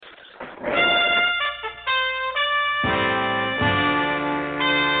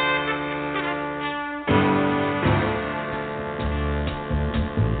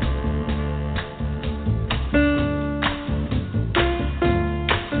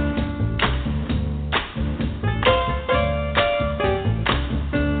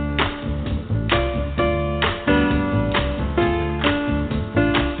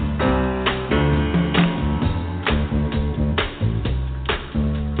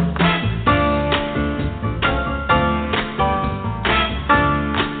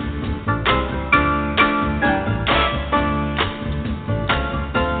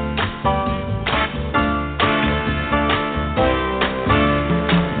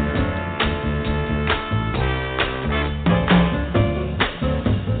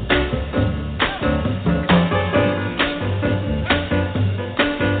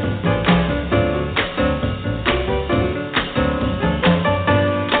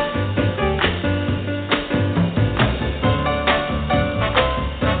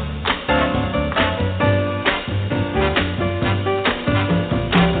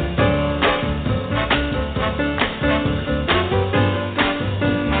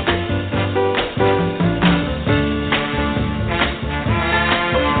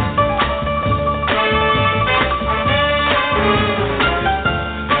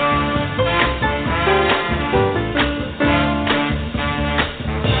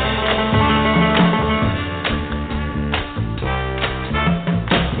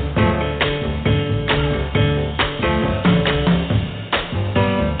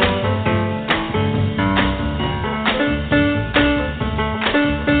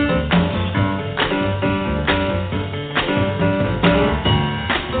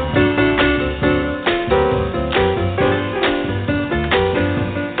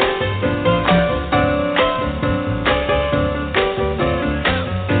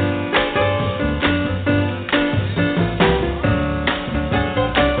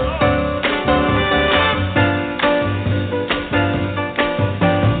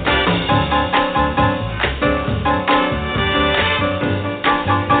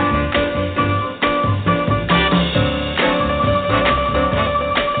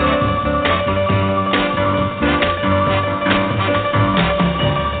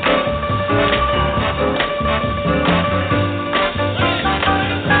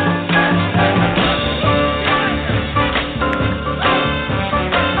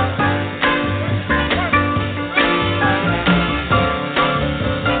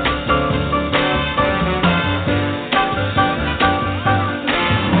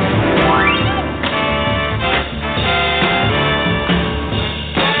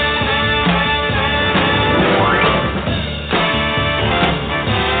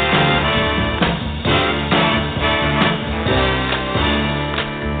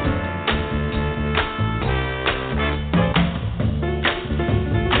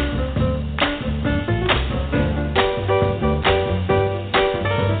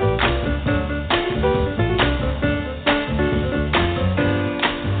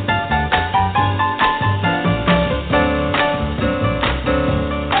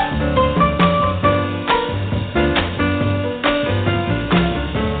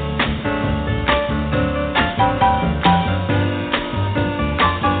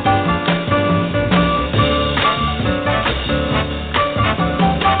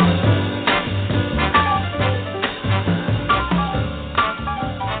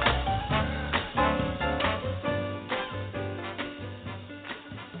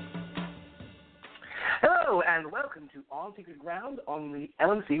Hello and welcome to On Sacred Ground on the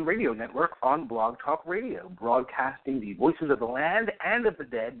LMC Radio Network on Blog Talk Radio, broadcasting the voices of the land and of the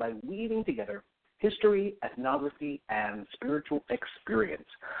dead by weaving together history, ethnography, and spiritual experience.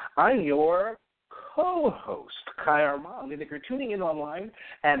 I'm your co-host, Armand, and if you're tuning in online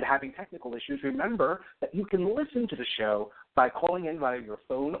and having technical issues, remember that you can listen to the show by calling in via your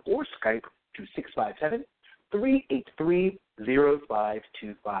phone or Skype to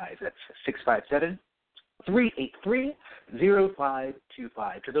 657-383-0525. That's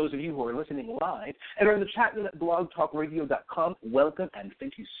 657-383-0525. To those of you who are listening live and are in the chat room at blogtalkradio.com, welcome and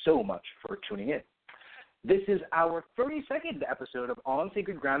thank you so much for tuning in. This is our 32nd episode of On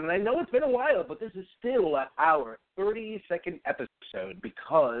Sacred Ground, and I know it's been a while, but this is still our 32nd episode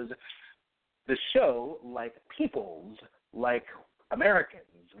because the show, like peoples, like Americans,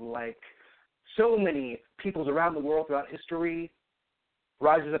 like so many peoples around the world throughout history,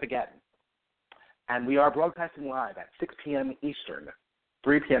 rises up again. And we are broadcasting live at 6 p.m. Eastern,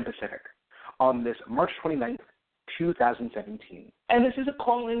 3 p.m. Pacific, on this March 29th, 2017. And this is a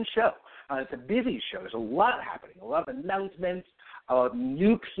call-in show. It's a busy show. There's a lot happening, a lot of announcements,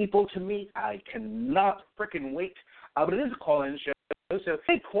 new people to meet. I cannot freaking wait. But it is a call-in show. So at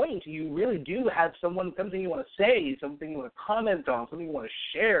any point you really do have something you want to say, something you want to comment on, something you want to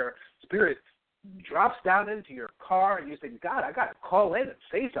share, Spirit drops down into your car and you say, God, I got to call in and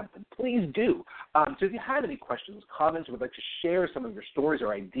say something, please do. So if you have any questions, comments, or would like to share some of your stories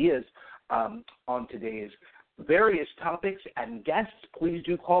or ideas on today's various topics and guests, please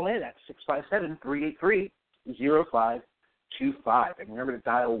do call in at 657-383-0525. And remember to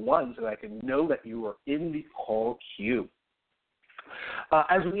dial 1 so that I can know that you are in the call queue.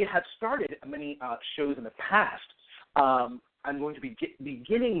 As we have started many shows in the past, I'm going to be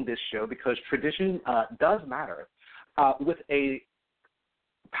beginning this show because tradition does matter with a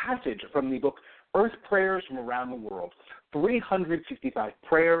passage from the book Earth Prayers from Around the World, 365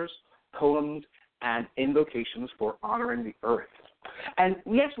 prayers, poems, and invocations for honoring the earth. And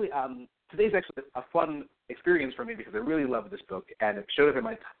we actually, today's actually a fun experience for me because I really love this book, and it showed up in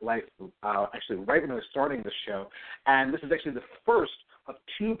my life actually right when I was starting the show. And this is actually the first of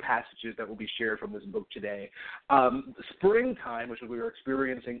 2 passages that will be shared from this book today. Springtime, which we are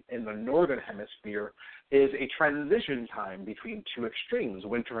experiencing in the northern hemisphere, is a transition time between 2 extremes,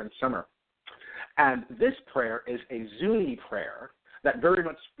 winter and summer. And this prayer is a Zuni prayer that very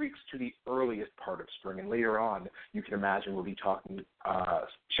much speaks to the earliest part of spring. And later on, you can imagine we'll be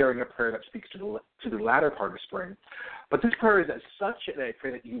sharing a prayer that speaks to the latter part of spring. But this prayer is as such, and I pray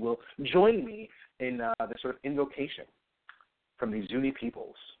that you will join me in this sort of invocation from the Zuni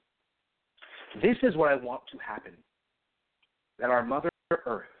peoples. This is what I want to happen, that our Mother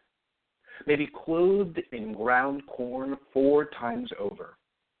Earth may be clothed in ground corn 4 times over,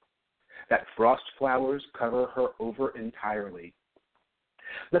 that frost flowers cover her over entirely,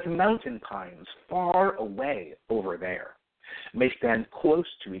 that the mountain pines far away over there may stand close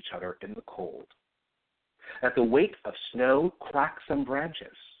to each other in the cold, that the weight of snow crack some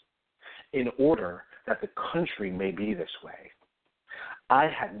branches in order that the country may be this way. I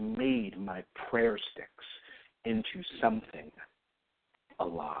had made my prayer sticks into something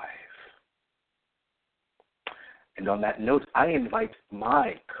alive. And on that note, I invite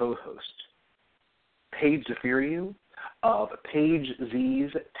my co-host, Paige Zaferiou, of Paige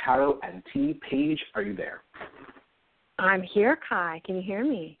Z's Tarot and Tea. Paige, are you there? I'm here, Kai. Can you hear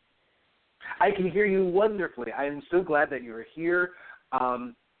me? I can hear you wonderfully. I am so glad that you're here.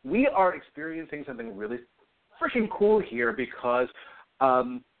 We are experiencing something really freaking cool here because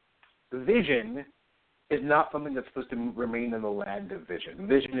vision is not something that's supposed to remain in the land of vision.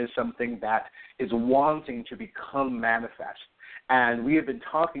 Vision is something that is wanting to become manifest. And we have been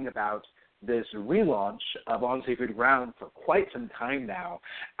talking about this relaunch of On Sacred Ground for quite some time now.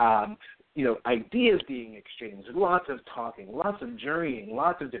 Ideas being exchanged, lots of talking, lots of journeying,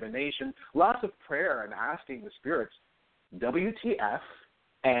 lots of divination, lots of prayer and asking the spirits, WTF,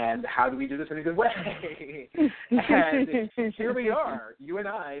 and how do we do this in a good way? And here we are, you and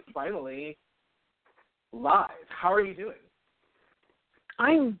I, finally live. How are you doing?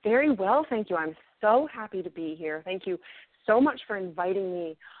 I'm very well, thank you. I'm so happy to be here. Thank you so much for inviting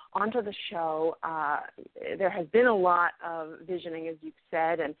me onto the show. There has been a lot of visioning, as you've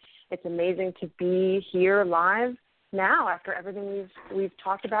said, and it's amazing to be here live now after everything we've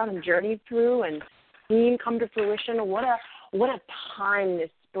talked about and journeyed through and seen come to fruition. What a time,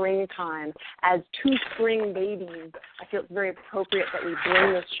 this springtime. As 2 spring babies, I feel it's very appropriate that we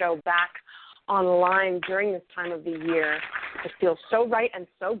bring this show back online during this time of the year. It feels so right and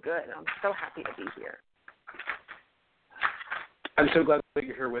so good. I'm so happy to be here. I'm so glad that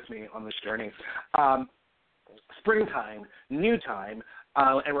you're here with me on this journey. springtime, new time,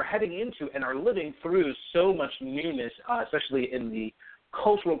 and we're heading into and are living through so much newness, especially in the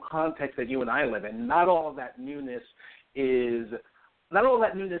cultural context that you and I live in. Not all of that newness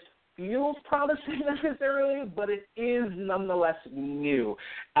feels promising necessarily, but it is nonetheless new.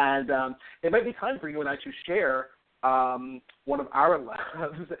 And it might be time for you and I to share one of our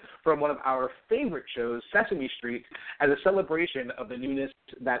loves from one of our favorite shows, Sesame Street, as a celebration of the newness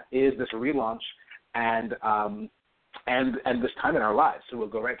that is this relaunch and this time in our lives. So we'll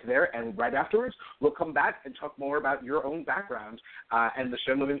go right to there, and right afterwards, we'll come back and talk more about your own background and the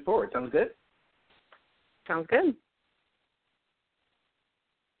show moving forward. Sounds good? Sounds good.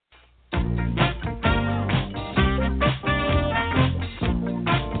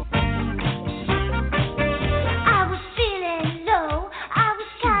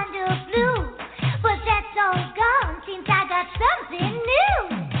 Something new.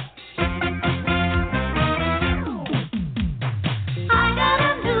 I got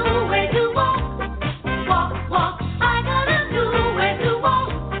a new way to walk, walk, walk. I got a new way to walk,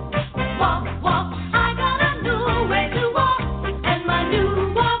 walk, walk. I got a new way to walk, and my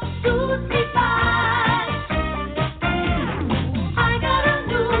new walk suits me fine. I got a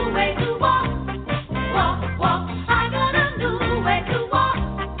new way to walk, walk, walk. I got a new way to walk,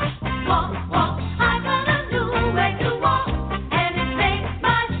 walk, walk. I got a new way to walk.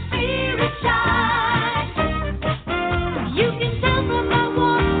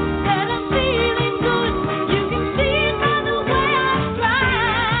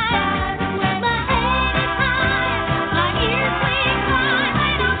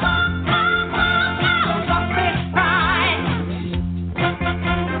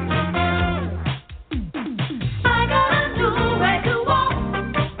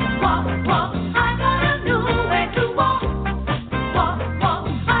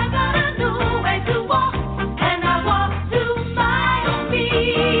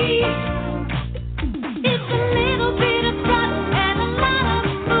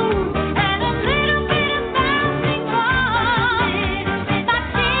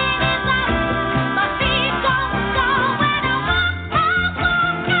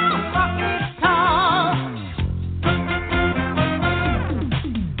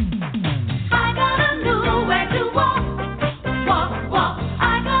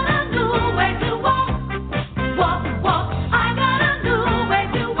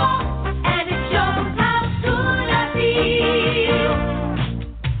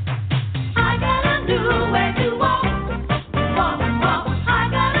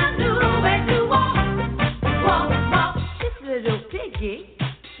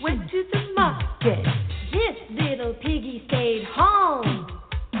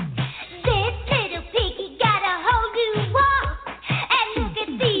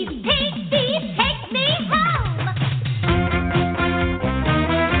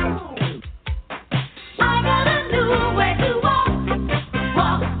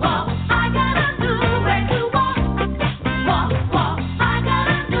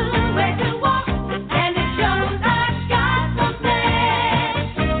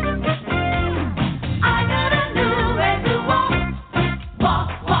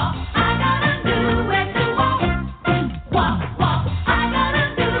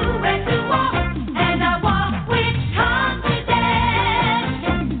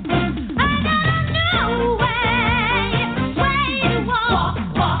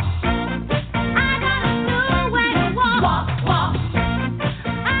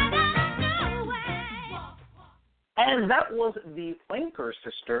 And that was the Flanker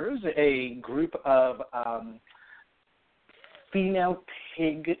Sisters, a group of female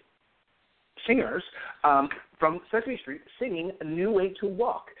pig singers from Sesame Street singing A New Way to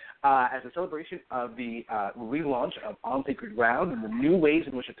Walk as a celebration of the relaunch of On Sacred Ground and the new ways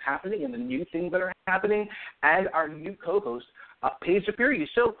in which it's happening and the new things that are happening, and our new co-host, Paige Zaferiou.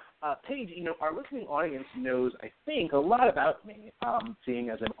 So, Paige, our listening audience knows, I think, a lot about me, seeing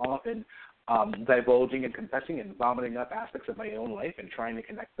as I'm often divulging and confessing and vomiting up aspects of my own life and trying to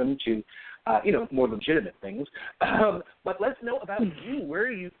connect them to, more legitimate things. But let's know about you. Where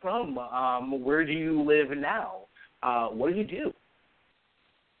are you from? Where do you live now? What do you do?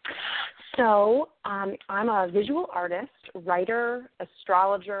 So I'm a visual artist, writer,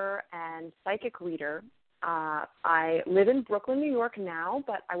 astrologer, and psychic reader. I live in Brooklyn, New York now,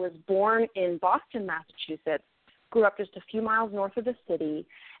 but I was born in Boston, Massachusetts, grew up just a few miles north of the city,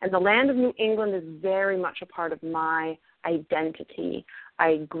 and the land of New England is very much a part of my identity.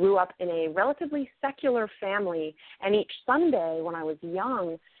 I grew up in a relatively secular family, and each Sunday when I was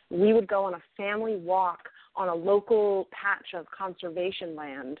young, we would go on a family walk on a local patch of conservation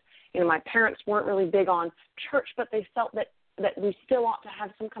land. My parents weren't really big on church, but they felt that we still ought to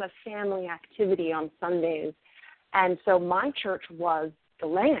have some kind of family activity on Sundays. And so my church was the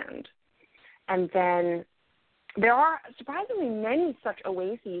land. And then there are surprisingly many such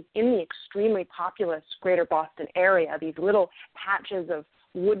oases in the extremely populous greater Boston area, these little patches of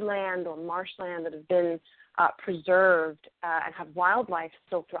woodland or marshland that have been preserved and have wildlife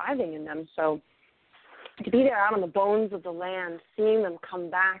still thriving in them. So to be there out on the bones of the land, seeing them come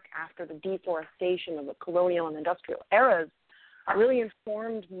back after the deforestation of the colonial and industrial eras, really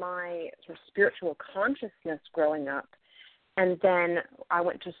informed my sort of spiritual consciousness growing up. And then I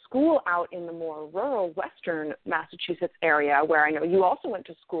went to school out in the more rural western Massachusetts area, where I know you also went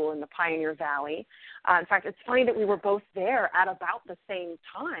to school in the Pioneer Valley. In fact, it's funny that we were both there at about the same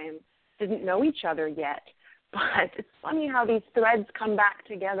time, didn't know each other yet. But it's funny how these threads come back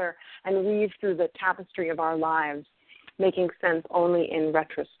together and weave through the tapestry of our lives, making sense only in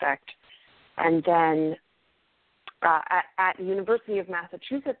retrospect. And then at the University of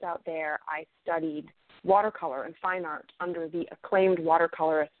Massachusetts out there, I studied watercolor and fine art under the acclaimed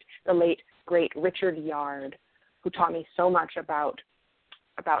watercolorist, the late, great Richard Yard, who taught me so much about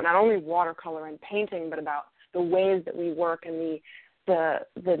not only watercolor and painting, but about the ways that we work and the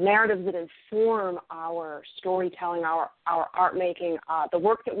narratives that inform our storytelling, our art making, the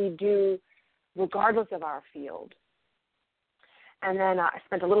work that we do regardless of our field. And then I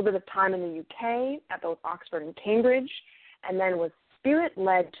spent a little bit of time in the UK at both Oxford and Cambridge, and then was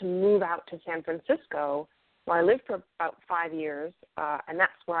spirit-led to move out to San Francisco, where I lived for about 5 years, and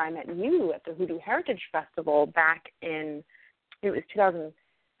that's where I met you at the Hoodoo Heritage Festival back in, it was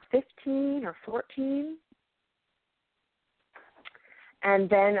 2015 or 14. And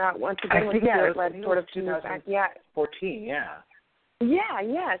then once again, was spirit-led sort of to move back. Yeah. 14, yeah. Yeah,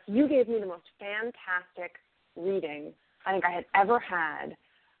 yes. You gave me the most fantastic reading I think I had ever had.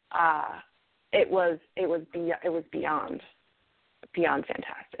 It was beyond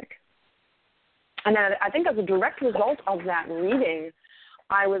fantastic. And then I think as a direct result of that reading,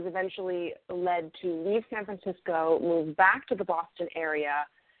 I was eventually led to leave San Francisco, move back to the Boston area,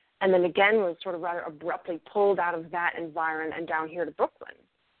 and then again was sort of rather abruptly pulled out of that environment and down here to Brooklyn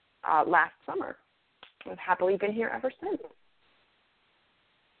last summer. I've happily been here ever since.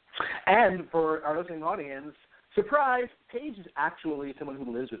 And for our listening audience, surprise, Paige is actually someone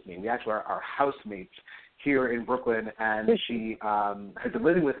who lives with me. We actually are housemates here in Brooklyn, and she has been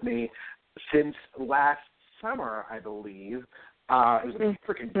living with me since last summer, I believe. It was a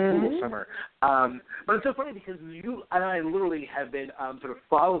freaking brutal summer. But it's so funny because you and I literally have been sort of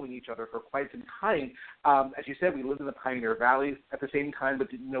following each other for quite some time. As you said, we lived in the Pioneer Valley at the same time but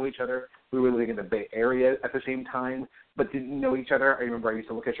didn't know each other. We were living in the Bay Area at the same time but didn't know each other. I remember I used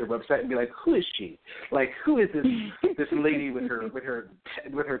to look at your website and be like, who is she? Like, who is this lady with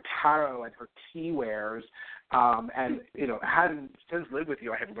her tarot and her tea wares? And, having since lived with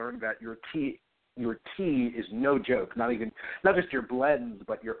you, I had learned that your tea is no joke, not just your blends,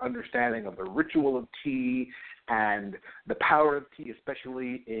 but your understanding of the ritual of tea and the power of tea,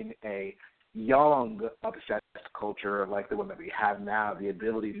 especially in a young, obsessed culture like the one that we have now. The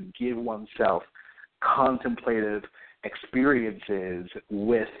ability to give oneself contemplative experiences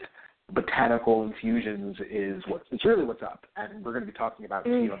with botanical infusions it's really what's up. And we're going to be talking about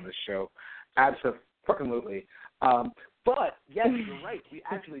tea on this show. Absolutely. But, yes, you're right. We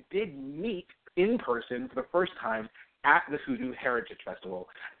actually did meet in person for the first time at the Hoodoo Heritage Festival.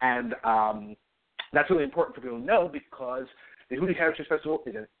 And that's really important for people to know because the Hoodoo Heritage Festival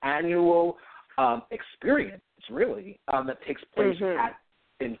is an annual experience, really, that takes place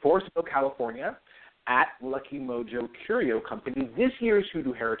in Forestville, California, at Lucky Mojo Curio Company. This year's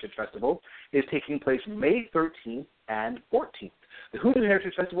Hoodoo Heritage Festival is taking place May 13th and 14th. The Hoodoo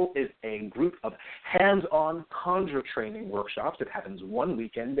Heritage Festival is a group of hands-on conjure training workshops. It happens one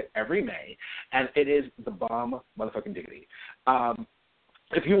weekend every May, and it is the bomb motherfucking diggity.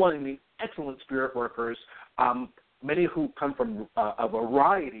 If you want to meet excellent spirit workers, many who come from a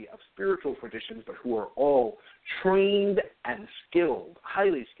variety of spiritual traditions, but who are all trained and skilled,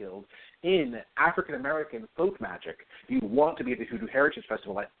 highly skilled, in African-American folk magic, you want to be at the Hoodoo Heritage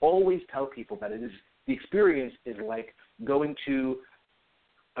Festival. I always tell people that the experience is like going to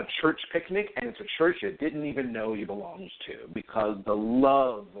a church picnic, and it's a church you didn't even know you belonged to because the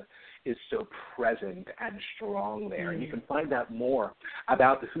love is so present and strong there. And you can find out more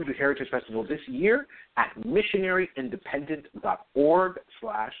about the Hoodoo Heritage Festival this year at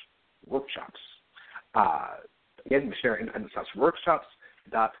missionaryindependent.org/workshops. Again,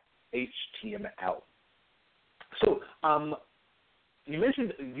 missionaryindependent.workshops.html. So you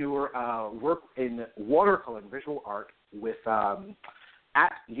mentioned your work in watercolor and visual art with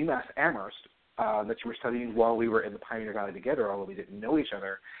at UMass Amherst that you were studying while we were in the Pioneer Valley together, although we didn't know each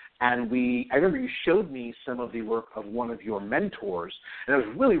other. And I remember you showed me some of the work of one of your mentors, and I was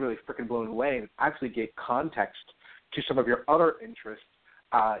really, really freaking blown away, and actually gave context to some of your other interests,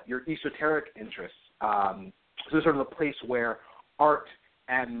 your esoteric interests. So sort of a place where art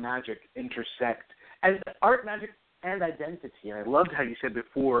and magic intersect, and art, magic, and identity. And I loved how you said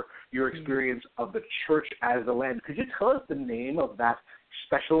before your experience of the church as the land. Could you tell us the name of that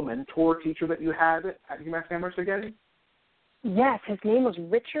special mentor teacher that you had at UMass Amherst again? Yes, his name was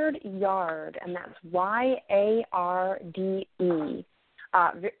Richard Yard, and that's Yarde.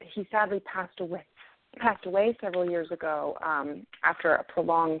 He sadly passed away several years ago after a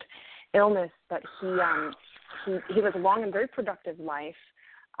prolonged illness, but he lived a long and very productive life.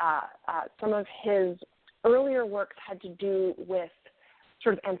 Some of his earlier works had to do with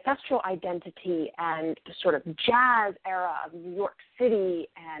sort of ancestral identity and the sort of jazz era of New York City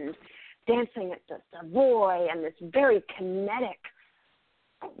and dancing at the Savoy and this very kinetic,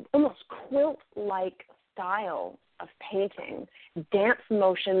 almost quilt-like style of painting, dance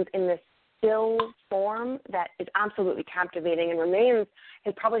motions in this still form that is absolutely captivating and remains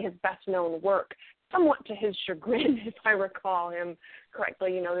probably his best-known work, somewhat to his chagrin, if I recall him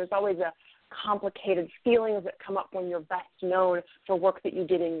correctly. You know, there's always a complicated feelings that come up when you're best known for work that you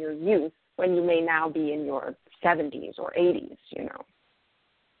did in your youth, when you may now be in your 70s or 80s, you know.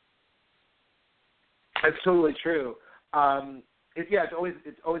 That's totally true. It's always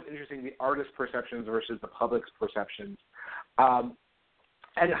interesting, the artist's perceptions versus the public's perceptions.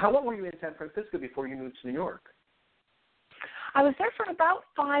 And how long were you in San Francisco before you moved to New York? I was there for about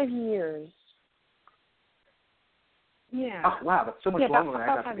 5 years. Yeah. Oh, wow, that's so much longer than I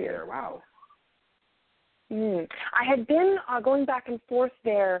got to be there. Wow. I had been going back and forth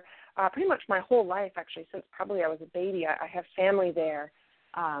there pretty much my whole life, actually, since probably I was a baby. I have family there.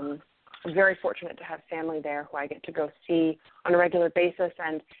 I'm very fortunate to have family there who I get to go see on a regular basis,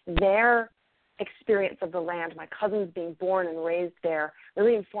 and their experience of the land, my cousins being born and raised there,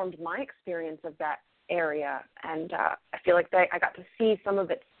 really informed my experience of that area, and I feel like I got to see some of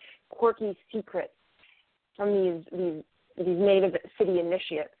its quirky secrets from these native city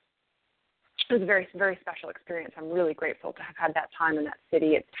initiates. It was a very, very special experience. I'm really grateful to have had that time in that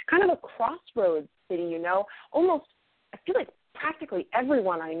city. It's kind of a crossroads city, you know. Almost, I feel like practically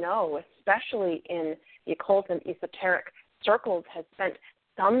everyone I know, especially in the occult and esoteric circles, has spent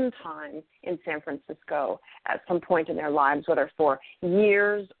some time in San Francisco at some point in their lives, whether for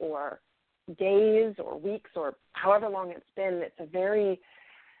years or days or weeks or however long it's been. It's a very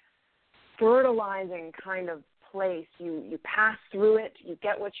fertilizing kind of place. You pass through it, you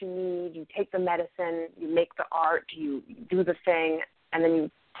get what you need, you take the medicine, you make the art, you do the thing, and then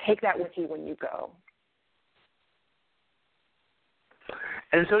you take that with you when you go.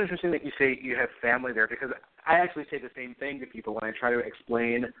 And it's so interesting that you say you have family there, because I actually say the same thing to people when I try to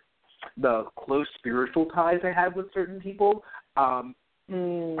explain the close spiritual ties I have with certain people. I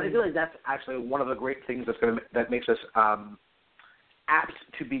feel like that's actually one of the great things that makes us apt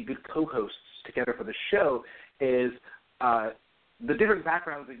to be good co-hosts together for the show, is the different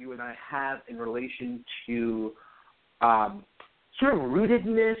backgrounds that you and I have in relation to sort of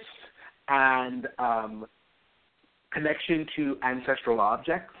rootedness and connection to ancestral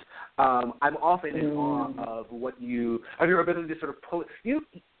objects. I'm often in awe of your ability to sort of pull it.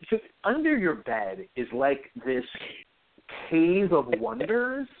 So under your bed is like this cave of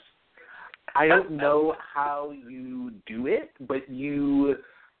wonders. I don't know how you do it, but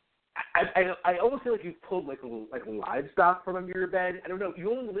I almost feel like you've pulled like livestock from under your bed. I don't know.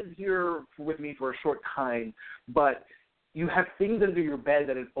 You only lived here with me for a short time, but you have things under your bed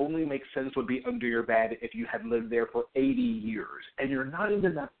that it only makes sense would be under your bed if you had lived there for 80 years, and you're not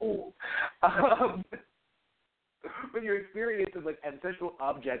even that old. But your experience of like ancestral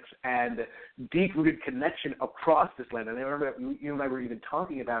objects and deep-rooted connection across this land, and I remember that you and I were even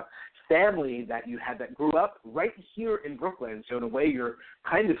talking about family that you had that grew up right here in Brooklyn, so in a way you're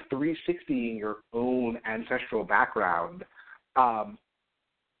kind of 360ing your own ancestral background.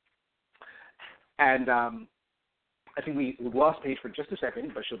 I think we lost Paige for just a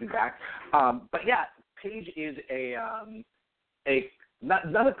second, but she'll be back. But yeah, Paige is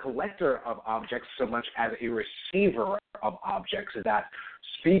not a collector of objects so much as a receiver of objects that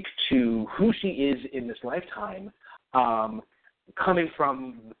speak to who she is in this lifetime, coming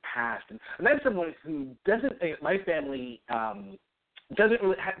from the past. And I'm someone who doesn't think, my family didn't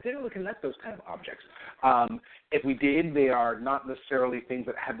really connect those kind of objects. If we did, they are not necessarily things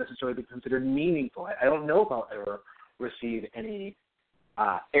that have necessarily been considered meaningful. I don't know if I'll ever receive any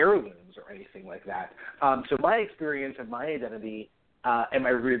heirlooms or anything like that. So my experience and my identity and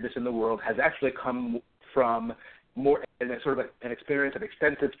my weirdness in the world has actually come from more sort of an experience of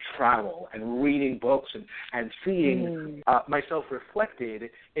extensive travel and reading books and seeing myself reflected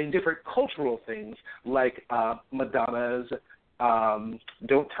in different cultural things like Madonna's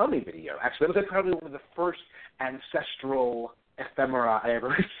Don't Tell Me video. Actually, that was probably one of the first ancestral ephemera I ever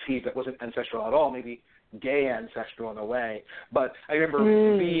received that wasn't ancestral at all, maybe gay ancestral in a way. But I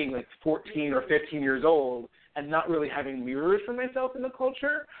remember being like 14 or 15 years old and not really having mirrors for myself in the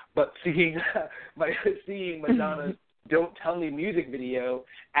culture, but seeing Madonna's Don't Tell Me music video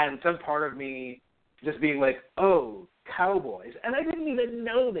and some part of me just being like, oh, cowboys. And I didn't even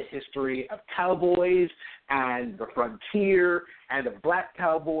know the history of cowboys and the frontier and of black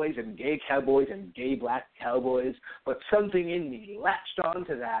cowboys and gay black cowboys, but something in me latched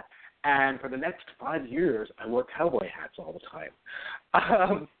onto that, and for the next 5 years, I wore cowboy hats all the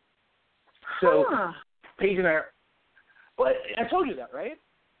time. Paige and I are, well, I told you that, right?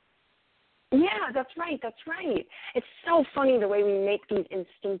 Yeah, that's right. It's so funny the way we make these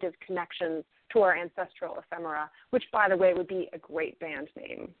instinctive connections to our ancestral ephemera, which, by the way, would be a great band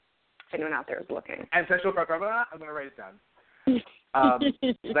name if anyone out there is looking. Ancestral ephemera? I'm going to write it down.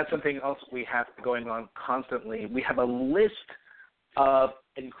 That's something else we have going on constantly. We have a list of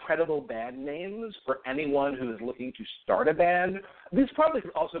incredible band names for anyone who is looking to start a band. These probably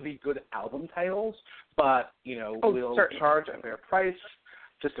could also be good album titles, but, we'll charge a fair price,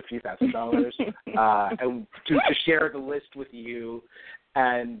 just a few $1,000s, and to share the list with you.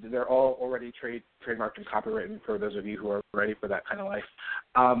 And they're all already trademarked and copyrighted for those of you who are ready for that kind of life.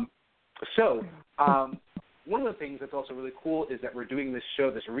 One of the things that's also really cool is that we're doing this show,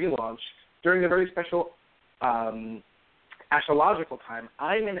 this relaunch, during a very special astrological time.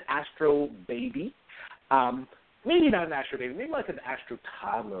 I'm an astro baby. Maybe not an astro baby, maybe like an astro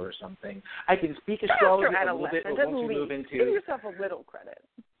toddler or something. I can speak astrology a little bit, but once you move into... Give yourself a little credit.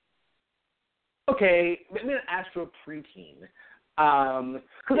 Okay, maybe an astro preteen.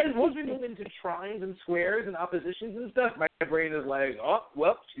 Because once we move into trines and squares and oppositions and stuff, my brain is like, oh,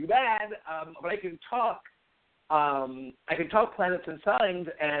 well, too bad. But I can talk planets and signs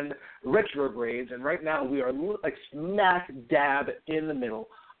and retrogrades, and right now we are like smack dab in the middle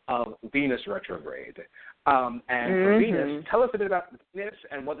of Venus retrograde. And for Venus, tell us a bit about Venus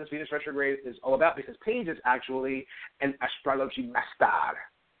and what this Venus retrograde is all about, because Paige is actually an astrology master.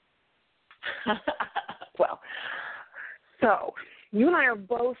 Well, so you and I are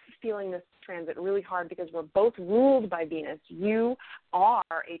both feeling this transit really hard because we're both ruled by Venus. You are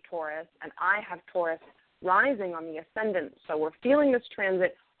a Taurus, and I have Taurus rising on the ascendant, so we're feeling this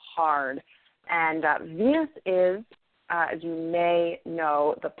transit hard. And Venus is, as you may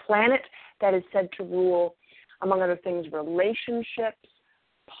know, the planet that is said to rule, among other things, relationships,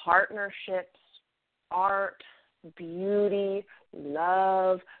 partnerships, art, beauty,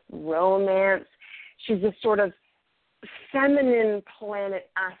 love, romance. She's this sort of feminine planet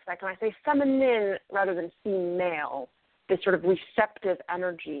aspect, and I say feminine rather than female, this sort of receptive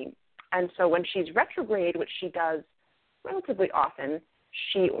energy. And so when she's retrograde, which she does relatively often,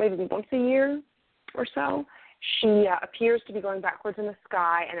 maybe once a year or so, she appears to be going backwards in the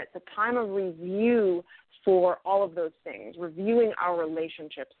sky, and it's a time of review for all of those things, reviewing our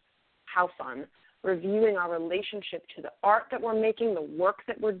relationships. How fun. Reviewing our relationship to the art that we're making, the work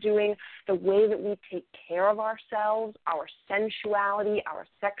that we're doing, the way that we take care of ourselves, our sensuality, our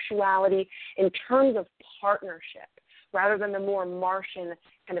sexuality, in terms of partnership, rather than the more Martian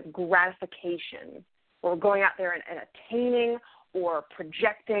kind of gratification. We're going out there and attaining or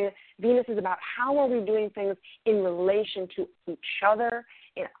projecting. Venus is about how are we doing things in relation to each other,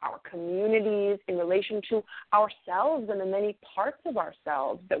 in our communities, in relation to ourselves and the many parts of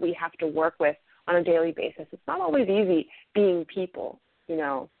ourselves that we have to work with on a daily basis. It's not always easy being people, you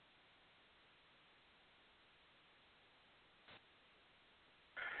know.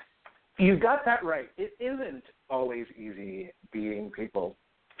 You got that right. It isn't always easy being people.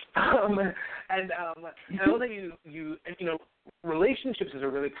 And I know that you relationships is a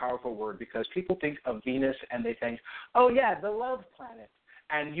really powerful word because people think of Venus and they think, oh yeah, the love planet.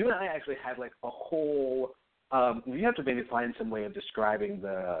 And you and I actually had like a whole. We have to maybe find some way of describing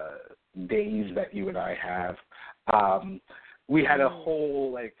the days that you and I have. We had a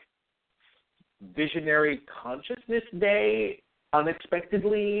whole like visionary consciousness day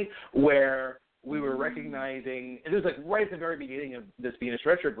unexpectedly where we were recognizing, it was like right at the very beginning of this Venus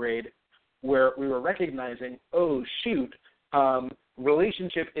retrograde where we were recognizing, oh shoot,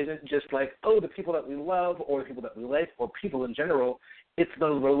 relationship isn't just like, oh, the people that we love or the people that we like or people in general. It's the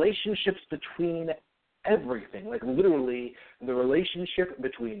relationships between everything, like literally the relationship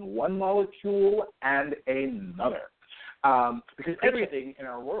between one molecule and another. Because everything in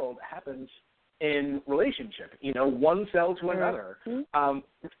our world happens in relationship, one cell to another,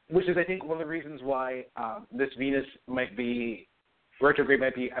 which is, I think, one of the reasons why this Venus retrograde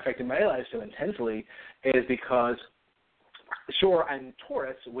might be affecting my life so intensely, is because, sure, I'm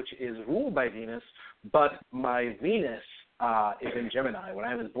Taurus, which is ruled by Venus, but my Venus is in Gemini. When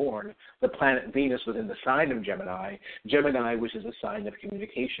I was born, the planet Venus was in the sign of Gemini, which is a sign of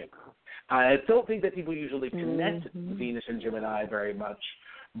communication. I don't think that people usually connect Venus and Gemini very much,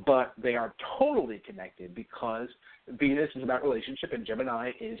 but they are totally connected because Venus is about relationship and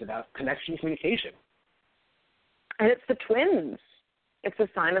Gemini is about connection, communication. And it's the twins. It's a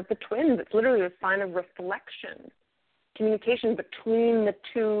sign of the twins. It's literally a sign of reflection, communication between the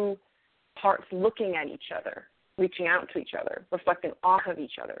two parts looking at each other, reaching out to each other, reflecting off of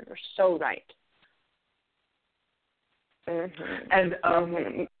each other. You're so right. And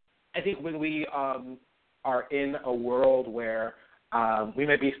I think when we are in a world where we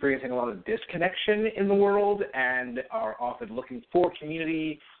might be experiencing a lot of disconnection in the world and are often looking for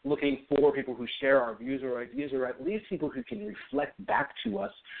community, looking for people who share our views or ideas, or at least people who can reflect back to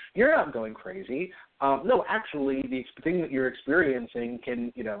us. You're not going crazy. No, actually, the thing that you're experiencing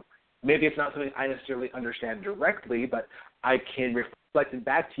can, maybe it's not something I necessarily understand directly, but I can reflect it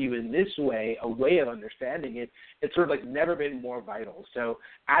back to you in this way, a way of understanding it. It's sort of like never been more vital. So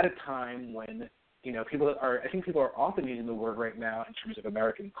at a time when I think people are often using the word right now in terms of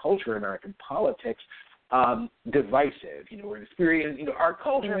American culture, American politics, divisive. We're experiencing, our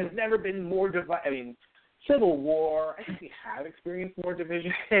culture has never been more divisive. I mean, Civil War, I think we have experienced more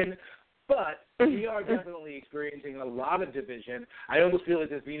division, but we are definitely experiencing a lot of division. I almost feel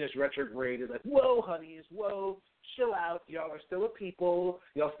like this Venus retrograde is like, whoa, honeys, whoa, chill out. Y'all are still a people.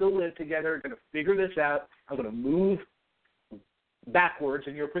 Y'all still live together. You're going to figure this out. I'm going to move backwards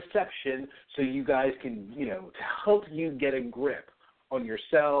in your perception so you guys can, to help you get a grip on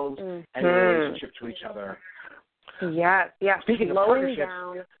yourselves and your relationship to each other. Yes, Speaking of slowing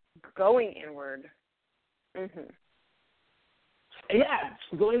down, going inward. Yeah,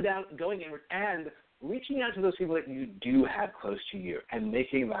 going inward, and reaching out to those people that you do have close to you and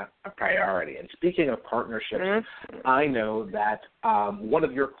making that a priority. And speaking of partnerships, I know that one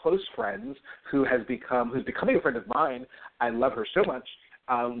of your close friends who's becoming a friend of mine, I love her so much,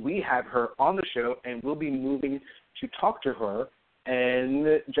 we have her on the show, and we'll be moving to talk to her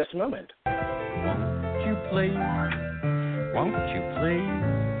in just a moment. Won't you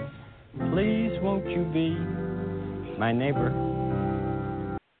please, won't you be my neighbor?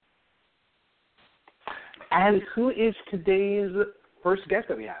 And who is today's first guest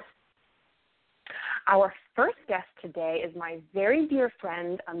that we have? Our first guest today is my very dear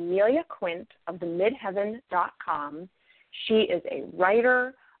friend, Amelia Quint of themidheaven.com. She is a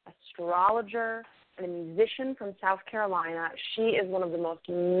writer, astrologer, and a musician from South Carolina. She is one of the most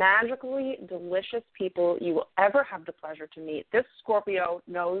magically delicious people you will ever have the pleasure to meet. This Scorpio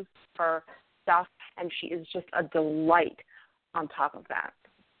knows her stuff, and she is just a delight on top of that.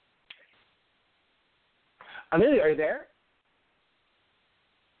 Amelia, are you there?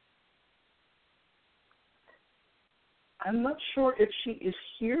 I'm not sure if she is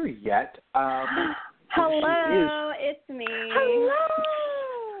here yet. Hello, it's me. Hello.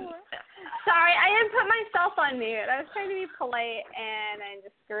 Sorry, I didn't put myself on mute. I was trying to be polite, and I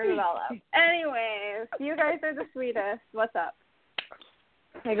just screwed it all up. Anyways, you guys are the sweetest. What's up?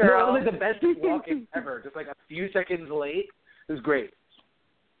 Hey, girl. You're like the best walking ever. Just like a few seconds late. It was great.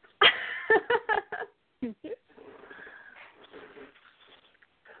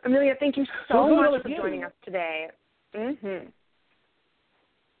 Amelia, thank you so much for joining us today.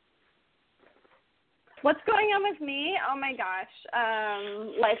 What's going on with me? Oh, my gosh.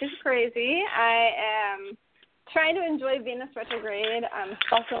 Life is crazy. I am trying to enjoy Venus retrograde. I'm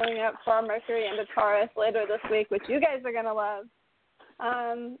buckling up for Mercury into Taurus later this week, which you guys are going to love.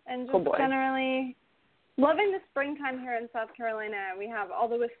 And just generally loving the springtime here in South Carolina. We have all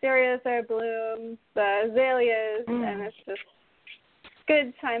the wisterias that bloom, the azaleas, and it's just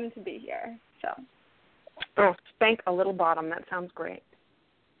good time to be here. So, spank a little bottom. That sounds great.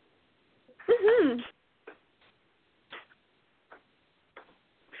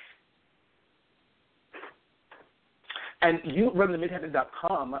 And you run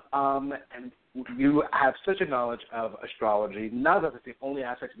themidheaven.com, and you have such a knowledge of astrology. Not that it's the only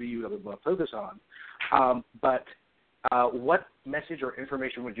aspect of you that we want to focus on, but what message or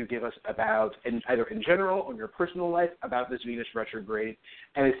information would you give us about, either in general or in your personal life, about this Venus retrograde?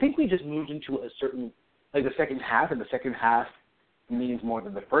 And I think we just moved into a certain, like the second half, and the second half means more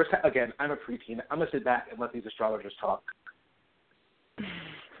than the first half. Again, I'm a preteen. I'm going to sit back and let these astrologers talk.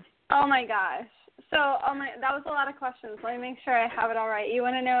 Oh, my gosh. So, that was a lot of questions. Let me make sure I have it all right. You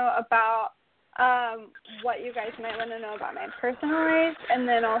want to know about what you guys might want to know about my personal life, and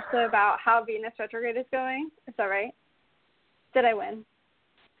then also about how Venus retrograde is going. Is that right? Did I win?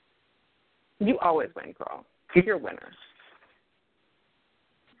 You always win, girl. You're a winner.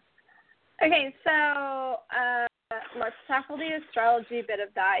 Okay, so let's tackle the astrology bit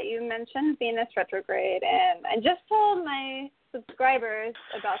of that. You mentioned Venus retrograde, and I just told my subscribers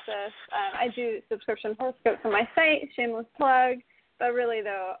about this. I do subscription horoscopes on my site, shameless plug, but really,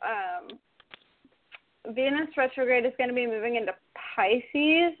 though, Venus retrograde is going to be moving into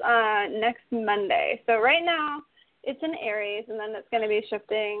Pisces next Monday. So right now, it's in Aries, and then it's going to be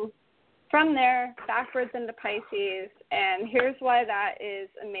shifting from there backwards into Pisces, and here's why that is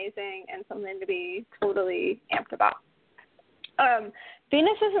amazing and something to be totally amped about.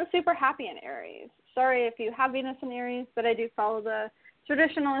 Venus isn't super happy in Aries. Sorry if you have Venus in Aries, but I do follow the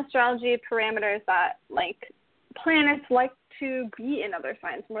traditional astrology parameters that, like, planets like to be in other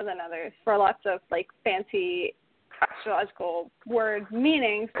signs more than others for lots of, like, fancy astrological word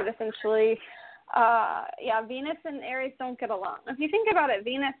meanings, but essentially Venus and Aries don't get along. If you think about it,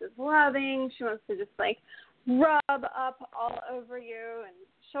 Venus is loving. She wants to just, like, rub up all over you and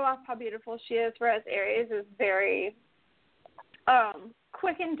show off how beautiful she is, whereas Aries is very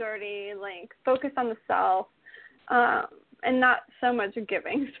quick and dirty, like, focused on the self, and not so much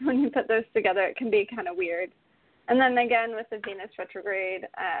giving. So when you put those together, it can be kind of weird. And then, again, with the Venus retrograde,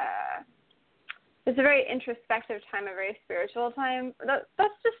 it's a very introspective time, a very spiritual time.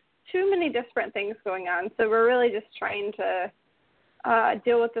 That's just too many different things going on. So we're really just trying to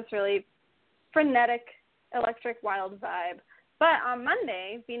deal with this really frenetic, electric, wild vibe. But on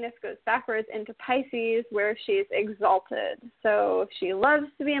Monday, Venus goes backwards into Pisces, where she's exalted. So she loves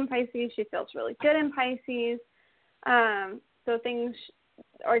to be in Pisces. She feels really good in Pisces. So things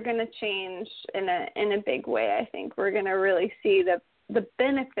are going to change in a big way, I think. We're going to really see the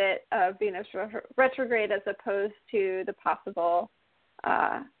benefit of Venus retrograde as opposed to the possible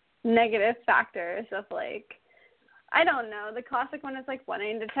negative factors of, like, I don't know, the classic one is, like,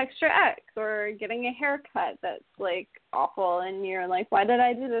 wanting to text your ex or getting a haircut that's, like, awful, and you're like, why did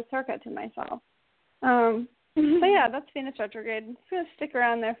I do this haircut to myself? So, yeah, that's Venus retrograde. It's going to stick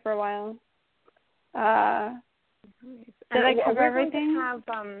around there for a while. Did I cover everything?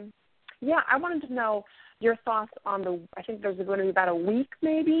 I wanted to know your thoughts on I think there's going to be about a week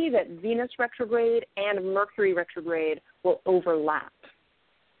maybe that Venus retrograde and Mercury retrograde will overlap.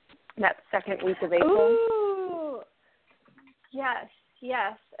 That second week of April. Ooh. Yes.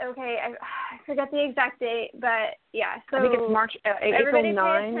 Okay, I forget the exact date, but yeah. So I think it's April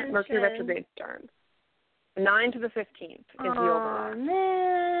 9, Mercury attention. retrograde starts. 9 to the 15th is the overlap. Oh,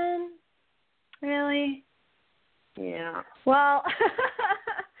 man. Really? Yeah. Well,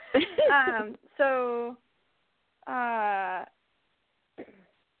 I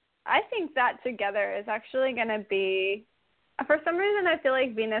think that together is actually going to be, for some reason, I feel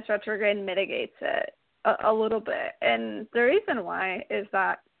like Venus retrograde mitigates it a little bit. And the reason why is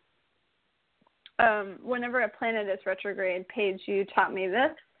that whenever a planet is retrograde, Paige, you taught me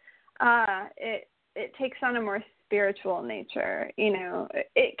this, it takes on a more spiritual nature. You know,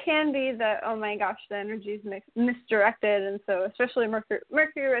 it can be that, oh my gosh, the energy is misdirected, and so especially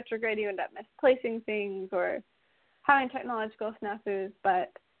Mercury retrograde, you end up misplacing things or having technological snafus.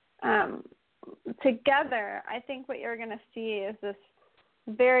 But together, I think what you're going to see is this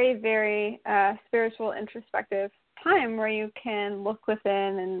very, very spiritual, introspective time where you can look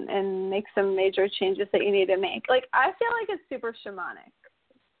within and make some major changes that you need to make. Like, I feel like it's super shamanic.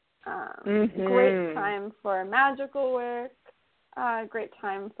 Great time for magical work, great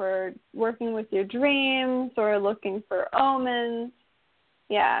time for working with your dreams or looking for omens.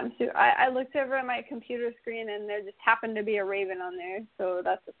 Yeah, I looked over at my computer screen and there just happened to be a raven on there, so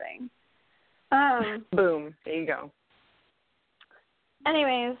that's the thing. Boom, there you go.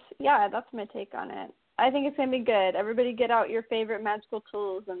 Anyways, yeah, that's my take on it. I think it's going to be good. Everybody get out your favorite magical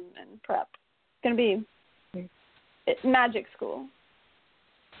tools and prep. It's going to be magic school.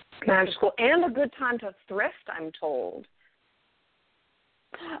 Magic school, and a good time to thrift, I'm told.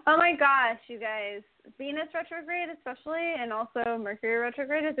 Oh my gosh, you guys. Venus retrograde especially, and also Mercury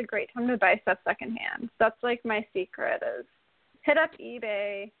retrograde is a great time to buy stuff secondhand. That's like my secret is hit up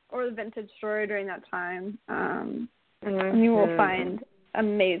eBay or the vintage store during that time, and you will find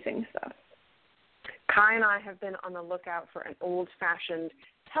amazing stuff. Kai and I have been on the lookout for an old-fashioned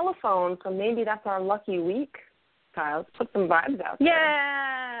telephone, so maybe that's our lucky week. Kai, let's put some vibes out there.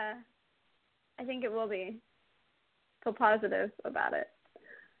 Yeah, I think it will be. feel positive about it.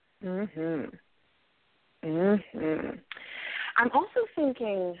 I'm also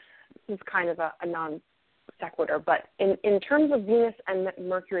thinking, this is kind of a non sequitur, but in terms of Venus and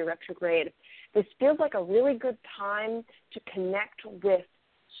Mercury retrograde, this feels like a really good time to connect with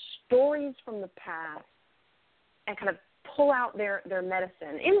stories from the past and kind of pull out their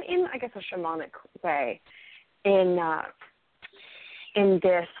medicine in I guess a shamanic way in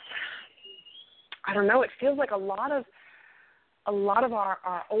this, I don't know, it feels like a lot of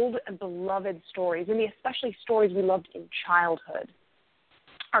our old and beloved stories, and especially stories we loved in childhood,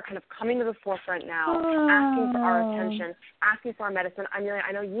 are kind of coming to the forefront now, asking for our attention, asking for our medicine. Amelia,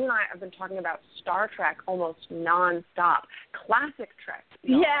 I know you and I have been talking about Star Trek almost nonstop. Classic Trek.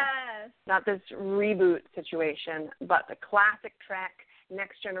 Yes. Not this reboot situation, but the classic Trek,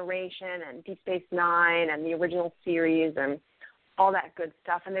 Next Generation, and Deep Space Nine, and the original series, and all that good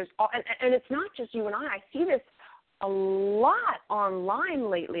stuff. And and it's not just you and I see this a lot online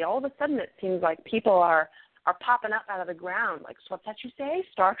lately. All of a sudden, it seems like people are popping up out of the ground. Like, so what's that you say?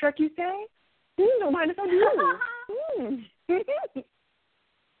 Star Trek, you say? Don't mind if I do.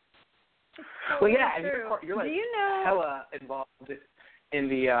 Well, yeah, and True. you're like Do you know? hella involved in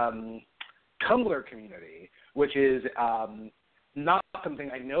the Tumblr community, which is not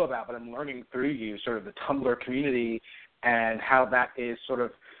something I know about, but I'm learning through you, sort of the Tumblr community and how that is sort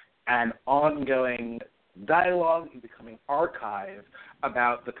of an ongoing dialogue and becoming archive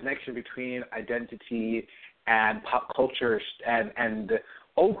about the connection between identity and pop culture and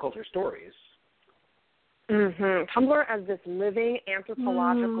old culture stories. Tumblr as this living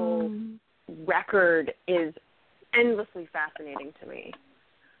anthropological record is endlessly fascinating to me.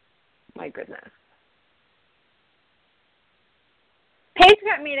 My goodness. Paige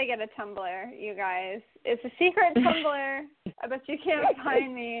got me to get a Tumblr, you guys. It's a secret Tumblr. I bet you can't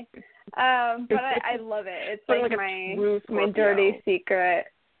find me. But I love it. It's like my dirty secret.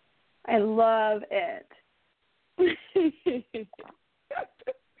 I love it.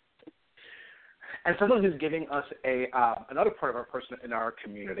 And someone who's giving us another part of our person in our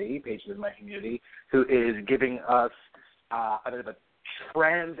community, Paige is in my community, who is giving us a bit of a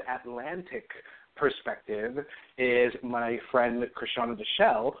transatlantic perspective is my friend Krishana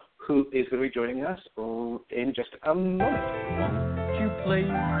Deshelle, who is going to be joining us in just a moment.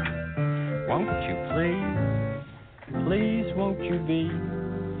 Won't you please, won't you be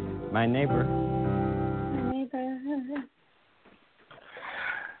my neighbor?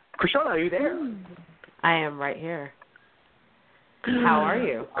 Krishana, are you there? I am right here. How are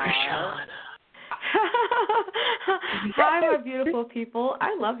you? Krishana. Hi, my beautiful people.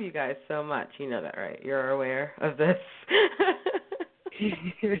 I love you guys so much. You know that, right? You're aware of this.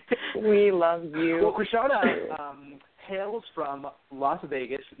 We love you. Well, Krishana hails from Las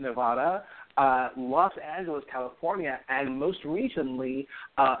Vegas, Nevada, Los Angeles, California, and most recently,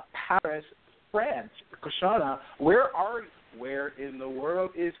 Paris, France. Krishana, where are you? Where in the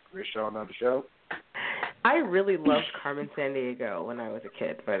world is Krishana Deshelle? I really loved Carmen Sandiego when I was a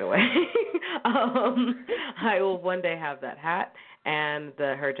kid, by the way. I will one day have that hat and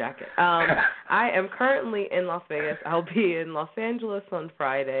her jacket. I am currently in Las Vegas. I'll be in Los Angeles on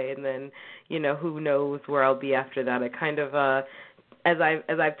Friday, and then, who knows where I'll be after that. I kind of, as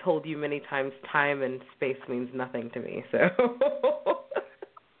I've told you many times, time and space means nothing to me. So,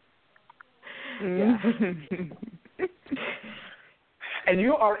 yeah. And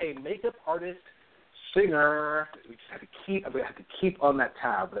you are a makeup artist, singer. We just have to keep on that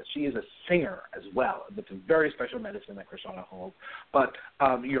tab that she is a singer as well. It's a very special medicine that Krishana holds. But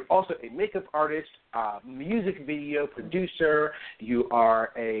you're also a makeup artist, music video producer. You are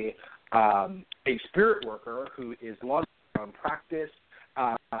a spirit worker who is launching her own practice.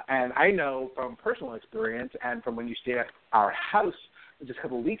 And I know from personal experience and from when you stayed at our house just a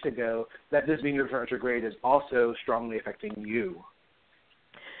couple of weeks ago that this Venus retrograde is also strongly affecting you.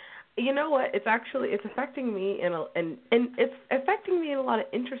 You know what? It's affecting me and it's affecting me in a lot of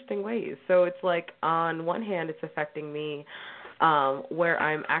interesting ways. So it's like on one hand, it's affecting me where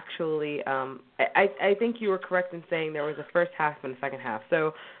I'm actually. I think you were correct in saying there was a first half and a second half.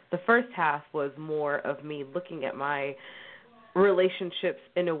 So the first half was more of me looking at my relationships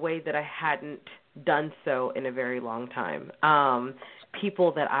in a way that I hadn't done so in a very long time.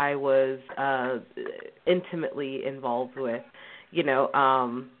 People that I was intimately involved with,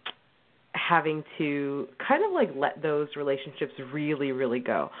 having to kind of like let those relationships really, really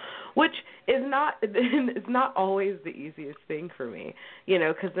go, which is not always the easiest thing for me,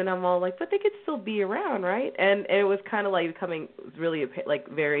 because then I'm all like, but they could still be around, right? And it was kind of like becoming really like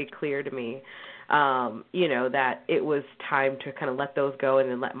very clear to me that it was time to kind of let those go and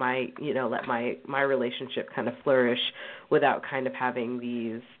then let my relationship kind of flourish without kind of having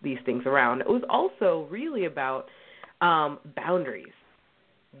these things around. It was also really about boundaries.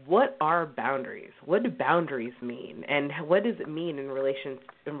 What are boundaries? What do boundaries mean? And what does it mean in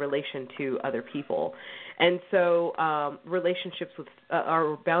relation to other people? And so relationships with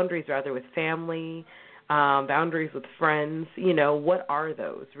or boundaries rather with family, boundaries with friends, what are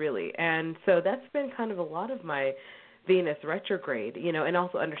those really? And so that's been kind of a lot of my Venus retrograde, and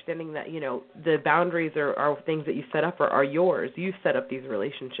also understanding that, the boundaries are things that you set up are yours. You set up these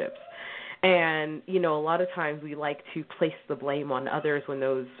relationships. And, a lot of times we like to place the blame on others when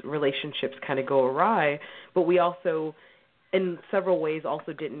those relationships kind of go awry, but we also, in several ways,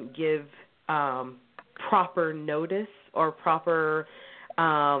 also didn't give proper notice or proper,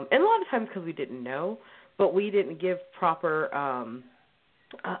 and a lot of times because we didn't know, but we didn't give proper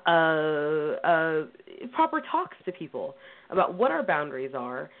proper talks to people about what our boundaries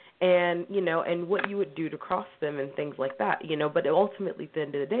are and, and what you would do to cross them and things like that, but ultimately at the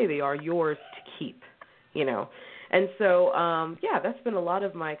end of the day, they are yours to keep, And so, that's been a lot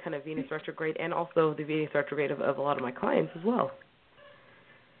of my kind of Venus retrograde and also the Venus retrograde of a lot of my clients as well.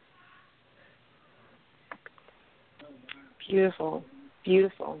 Beautiful.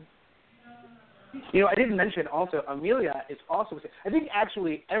 Beautiful. I didn't mention also, Amelia is also, I think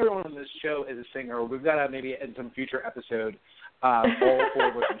actually everyone on this show is a singer. We've got to maybe in some future episode, all four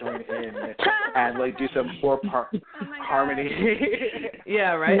of us join in and do some four-part harmony.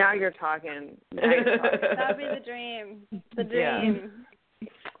 Yeah, right? Now you're talking. That'd be the dream. The dream.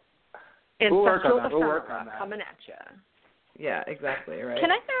 Yeah. We'll work on that. Coming at you. Yeah, exactly, right.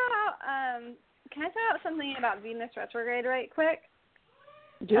 Can I throw out something about Venus retrograde right quick?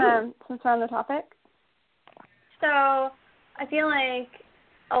 Since we're on the topic. So I feel like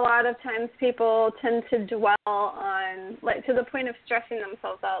a lot of times people tend to dwell on, to the point of stressing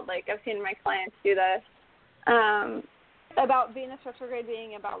themselves out. I've seen my clients do this, about Venus retrograde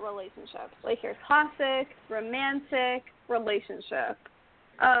being about relationships. Here's classic, romantic relationship.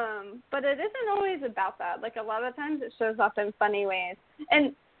 But it isn't always about that. A lot of times it shows up in funny ways.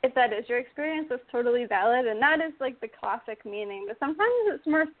 And if that is your experience, that's totally valid, and that is the classic meaning. But sometimes it's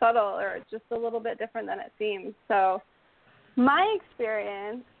more subtle, or it's just a little bit different than it seems. So my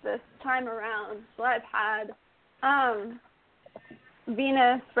experience this time around, so I've had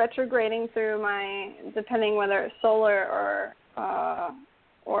Venus retrograding through depending whether it's solar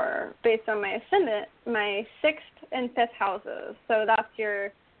or based on my ascendant, my 6th and 5th houses. So that's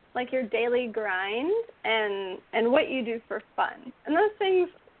your daily grind and what you do for fun. And those things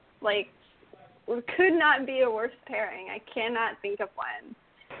could not be a worse pairing. I cannot think of one.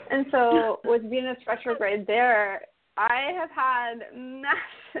 And so with Venus retrograde there, I have had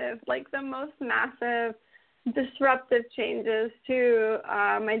massive, the most massive disruptive changes to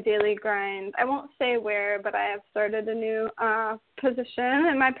my daily grind. I won't say where, but I have started a new position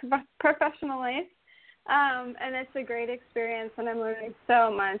in my professional life. And it's a great experience, and I'm learning so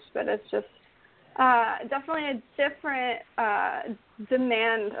much, but it's just definitely a different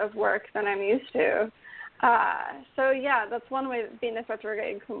demand of work than I'm used to. That's one way that Venus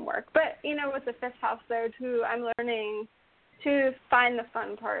retrograde can work. But, with the 5th house there, too, I'm learning to find the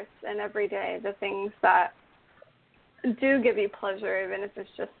fun parts in every day, the things that do give you pleasure, even if it's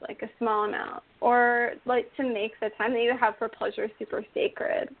just a small amount, or to make the time that you have for pleasure super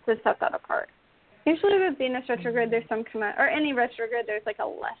sacred, to set that apart. Usually with Venus retrograde, there's some or any retrograde, there's a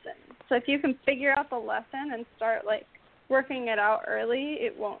lesson. So if you can figure out the lesson and start working it out early,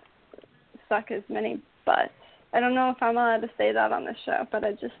 it won't suck as many butts. I don't know if I'm allowed to say that on the show, but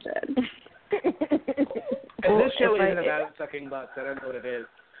I just did. This show isn't about sucking butts. I don't know what it is.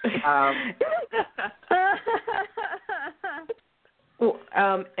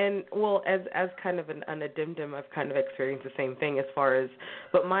 As kind of an addendum, I've kind of experienced the same thing as far as,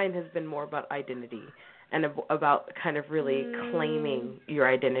 but mine has been more about identity and about kind of really claiming your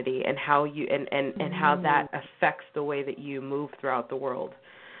identity and how you and how that affects the way that you move throughout the world.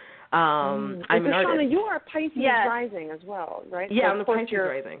 I'm an artist. Shauna, you are a Pisces rising as well, right? Yeah, so I'm a Pisces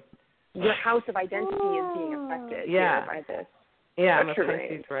rising. Your house of identity is being affected here by this. Yeah, I'm a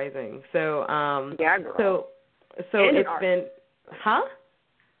Pisces rising. So, girl. So and it's been,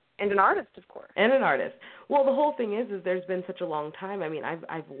 And an artist, of course. And an artist. Well, the whole thing is there's been such a long time. I mean,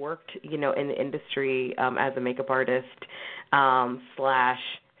 I've worked, in the industry as a makeup artist, /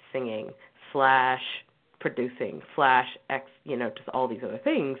 singing, / producing, / just all these other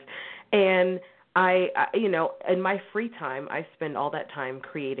things. And in my free time, I spend all that time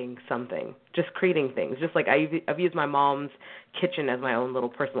creating something, just creating things. Just like I've used my mom's kitchen as my own little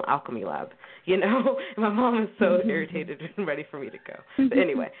personal alchemy lab, And my mom is so irritated and ready for me to go. But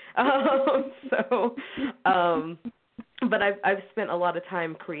anyway, but I've spent a lot of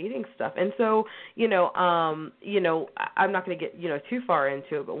time creating stuff, and so I'm not going to get too far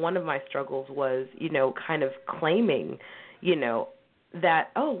into it, but one of my struggles was kind of claiming that,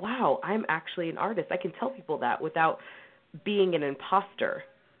 oh wow, I'm actually an artist. I can tell people that without being an imposter,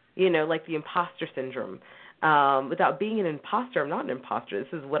 like the imposter syndrome. Without being an imposter, I'm not an imposter.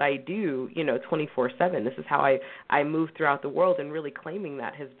 This is what I do, 24/7. This is how I move throughout the world, and really claiming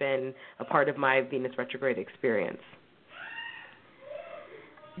that has been a part of my Venus retrograde experience.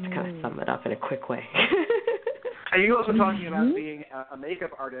 To kind of sum it up in a quick way. And you also talking about being a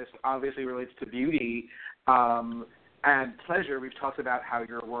makeup artist obviously relates to beauty and pleasure. We've talked about how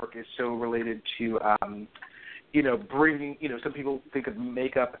your work is so related to, bringing, some people think of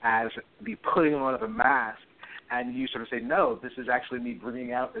makeup as the putting on of a mask, and you sort of say, no, this is actually me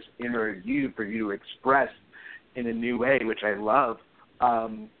bringing out this inner you for you to express in a new way, which I love.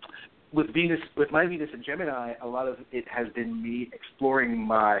 With my Venus and Gemini, a lot of it has been me exploring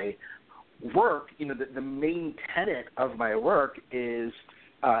my work. The main tenet of my work is,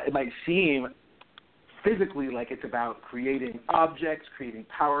 it might seem physically like it's about creating objects, creating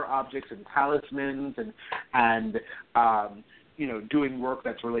power objects and talismans, and doing work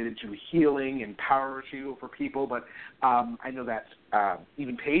that's related to healing and power retrieval for people. But I know that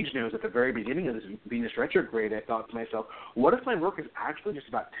even Paige knows at the very beginning of this Venus retrograde, I thought to myself, what if my work is actually just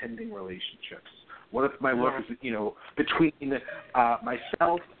about tending relationships? What if my work is, between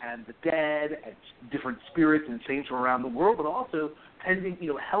myself and the dead and different spirits and saints from around the world, but also tending,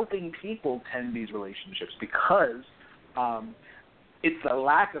 helping people tend these relationships, because it's the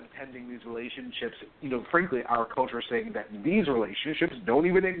lack of tending these relationships, frankly, our culture is saying that these relationships don't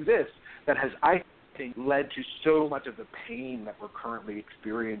even exist, that has, I think, led to so much of the pain that we're currently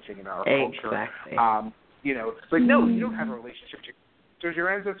experiencing in our culture. Exactly. It's like, no, you don't have a relationship to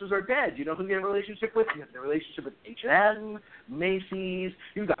your ancestors are dead. You know who you have a relationship with? You have a relationship with H&M, Macy's.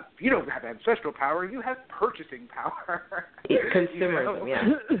 You don't have ancestral power. You have purchasing power. Consumerism,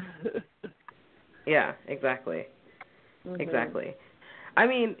 yeah. Yeah, exactly. Mm-hmm. Exactly. I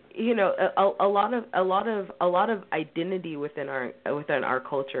mean, a lot of identity within our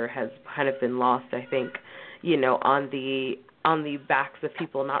culture has kind of been lost, I think, on the backs of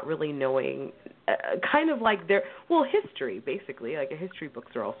people not really knowing kind of like their history, basically. Like, history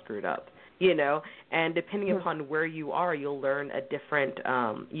books are all screwed up, and depending upon where you are, you'll learn a different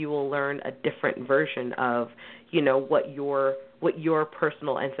version of what your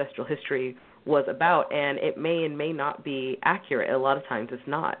personal ancestral history was about, and it may and may not be accurate. A lot of times it's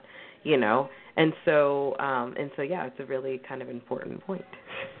not, and so yeah, it's a really kind of important point.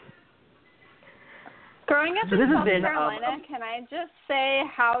 Growing up in South Carolina, can I just say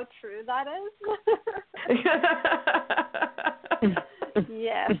how true that is?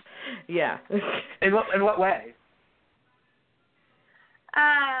 Yes. Yeah. In what way?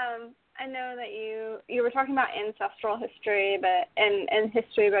 I know that you were talking about ancestral history, but and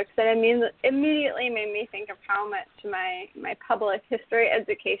history books, that immediately made me think of how much my public history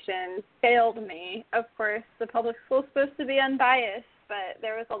education failed me. Of course, the public school's supposed to be unbiased, but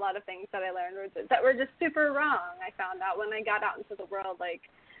there was a lot of things that I learned that were just super wrong. I found out when I got out into the world, like,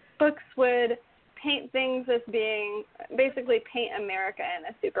 books would paint things as being, basically paint America in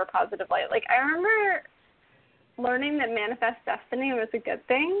a super positive light. Like, I remember learning that manifest destiny was a good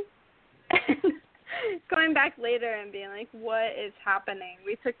thing, and going back later and being like, what is happening?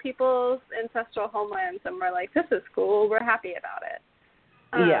 We took people's ancestral homelands and we're like, this is cool, we're happy about it.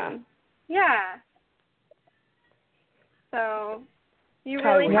 Yeah. So you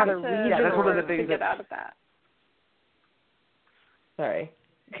really have to that's one of the things get out of that. Sorry.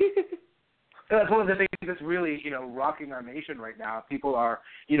 That's one of the things that's really, rocking our nation right now. People are,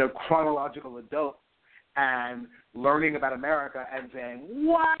 chronological adults and learning about America and saying,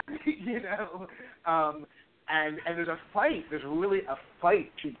 what? And there's a fight. There's really a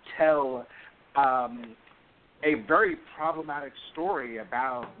fight to tell a very problematic story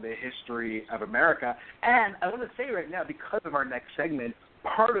about the history of America. And I want to say right now, because of our next segment,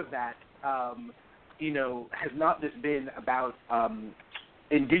 part of that, has not just been about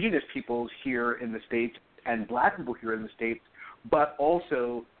indigenous peoples here in the States and black people here in the States, but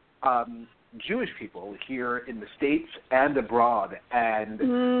also Jewish people here in the States and abroad. And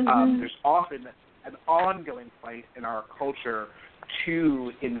there's often an ongoing fight in our culture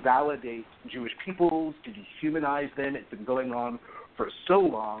to invalidate Jewish peoples, to dehumanize them. It's been going on for so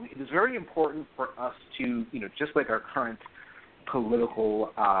long, it is very important for us to, just like our current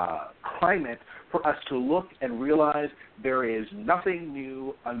political climate, for us to look and realize there is nothing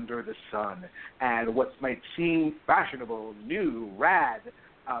new under the sun. And what might seem fashionable, new, rad,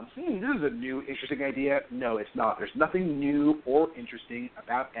 this is a new, interesting idea. No, it's not. There's nothing new or interesting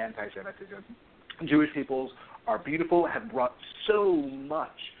about anti-Semitism. Jewish peoples are beautiful, have brought so much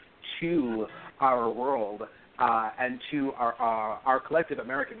to our world and to our collective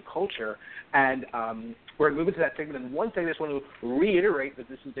American culture. And we're going to move into that segment. And one thing I just want to reiterate that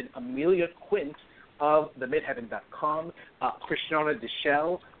this has been Amelia Quint of themidheaven.com, Christiana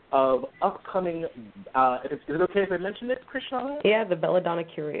Deschel of upcoming, is it okay if I mention it, Christiana? Yeah, the Belladonna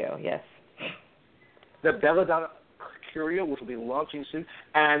Curio, yes. The Belladonna Curio, which will be launching soon.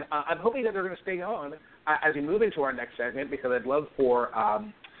 And I'm hoping that they're going to stay on as we move into our next segment, because I'd love for,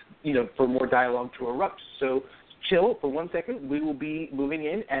 for more dialogue to erupt. So chill for 1 second. We will be moving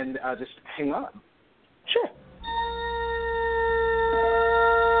in, and just hang on. Sure.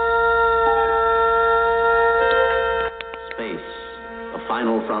 Space, the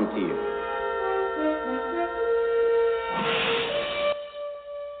final frontier.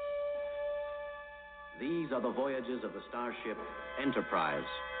 These are the voyages of the starship Enterprise.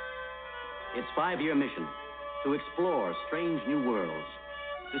 Its 5-year mission: to explore strange new worlds,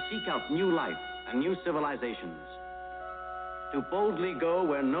 to seek out new life and new civilizations, to boldly go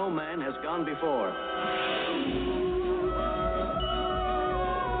where no man has gone before.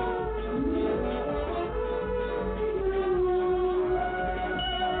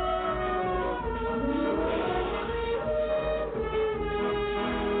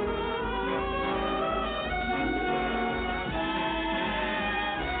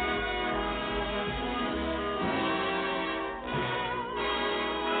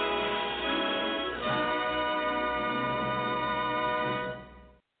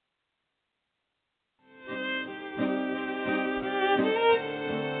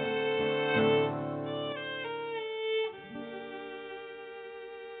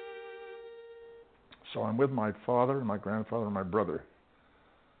 So I'm with my father and my grandfather and my brother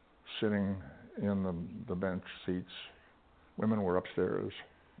sitting in the bench seats. Women were upstairs.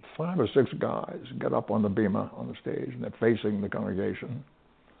 5 or 6 guys get up on the bema on the stage, and they're facing the congregation.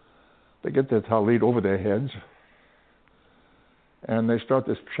 They get their talit over their heads, and they start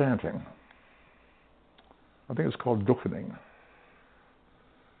this chanting. I think it's called duchening.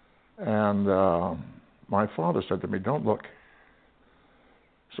 And my father said to me, "Don't look."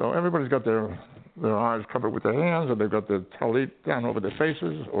 So everybody's got their eyes covered with their hands, and they've got their talit down over their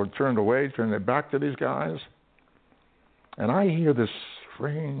faces or turned away, turned their back to these guys. And I hear this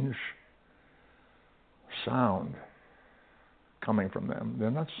strange sound coming from them.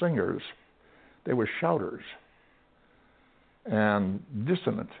 They're not singers. They were shouters. And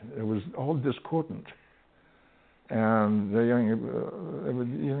dissonant. It was all discordant. And they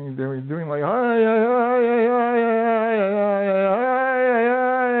were doing like,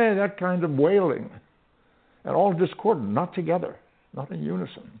 that kind of wailing. And all discordant, not together, not in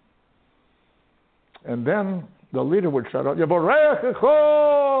unison. And then the leader would shout out,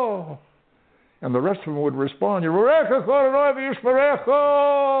 Yaborechecho! And the rest of them would respond, Yaborechecho,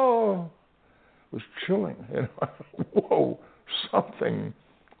 Yishparecho! It was chilling. Whoa, something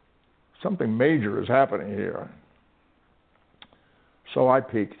major is happening here. So I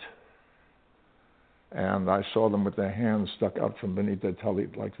peeked, and I saw them with their hands stuck out from beneath their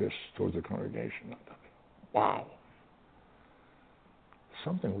talit like this towards the congregation. I thought, wow.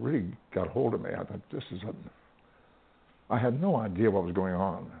 Something really got hold of me. I thought, I had no idea what was going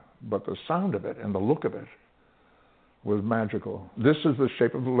on, but the sound of it and the look of it was magical. This is the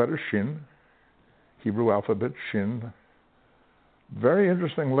shape of the letter Shin, Hebrew alphabet, Shin. Very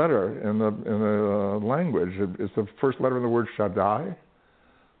interesting letter in the language. It's the first letter in the word Shaddai,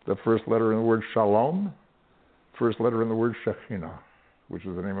 the first letter in the word Shalom, first letter in the word Shekhinah, which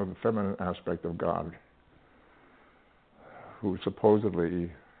is the name of the feminine aspect of God, who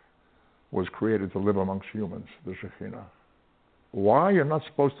supposedly was created to live amongst humans, the Shekhinah. Why you're not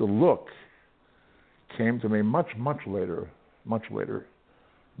supposed to look came to me much, much later. My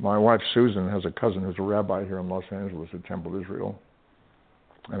wife Susan has a cousin who's a rabbi here in Los Angeles at Temple Israel.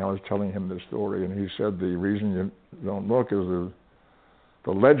 And I was telling him this story, and he said the reason you don't look is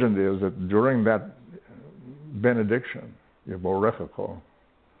the legend is that during that benediction, Yaborechecho,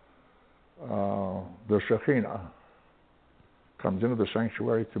 the Shekhinah comes into the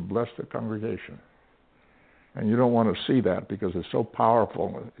sanctuary to bless the congregation. And you don't want to see that because it's so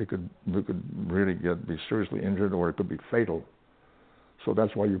powerful, you could really be seriously injured, or it could be fatal. So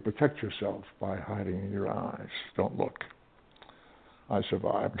that's why you protect yourself by hiding your eyes. Don't look. I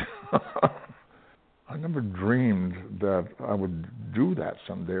survived. I never dreamed that I would do that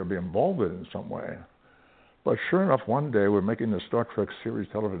someday or be involved in it in some way. But sure enough, one day we're making the Star Trek series,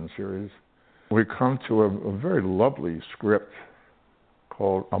 television series. We come to a very lovely script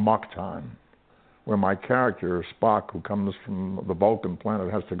called Amok Time, where my character, Spock, who comes from the Vulcan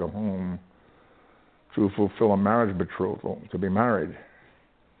planet, has to go home to fulfill a marriage betrothal, to be married.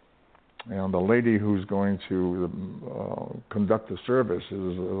 And the lady who's going to conduct the service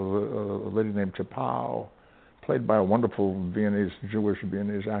is a lady named T'Pau, played by a wonderful Jewish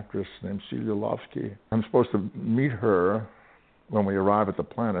Viennese actress named Celia Lovsky. I'm supposed to meet her when we arrive at the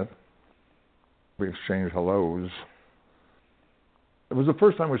planet. We exchange hellos. It was the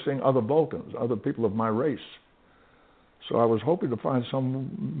first time we were seeing other Vulcans, other people of my race. So I was hoping to find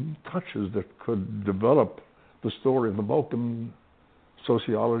some touches that could develop the story of the Vulcan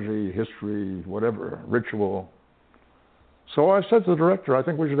sociology, history, whatever, ritual. So I said to the director, I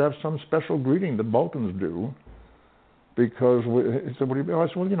think we should have some special greeting that Vulcans do, because he said, what do you mean? I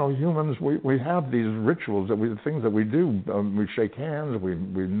said, well, you know, humans, we have these rituals, things that we do. We shake hands, we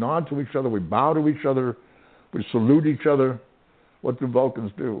nod to each other, we bow to each other, we salute each other. What do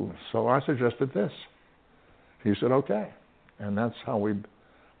Vulcans do? So I suggested this. He said, okay. And that's how we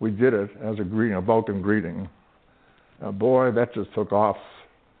did it as a greeting, a Vulcan greeting. Boy, that just took off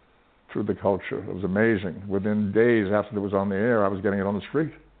through the culture. It was amazing. Within days after it was on the air, I was getting it on the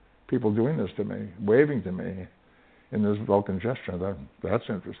street. People doing this to me, waving to me in this Vulcan gesture. That's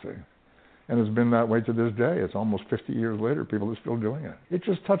interesting. And it's been that way to this day. It's almost 50 years later. People are still doing it. It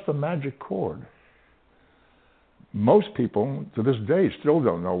just touched the magic chord. Most people, to this day, still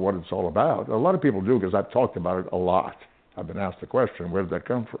don't know what it's all about. A lot of people do, because I've talked about it a lot. I've been asked the question, where did that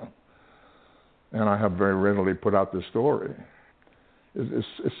come from? And I have very readily put out this story. It's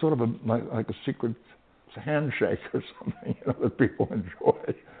sort of like a secret handshake or something, you know, that people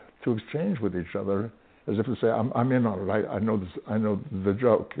enjoy to exchange with each other, as if to say, I'm in on it. I know this. I know the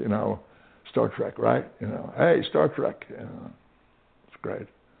joke. You know, Star Trek, right? You know, hey, Star Trek. You know, it's great.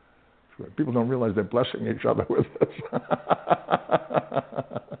 It's great. People don't realize they're blessing each other with this.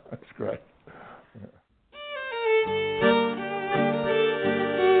 It's great.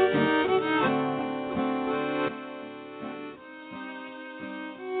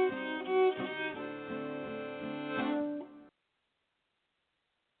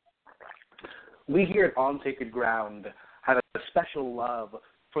 We here at On Sacred Ground have a special love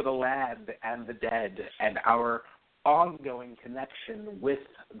for the land and the dead, and our ongoing connection with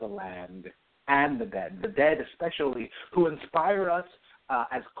the land and the dead especially, who inspire us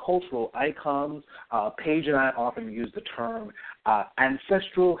as cultural icons. Paige and I often use the term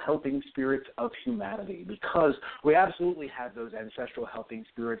ancestral helping spirits of humanity, because we absolutely have those ancestral helping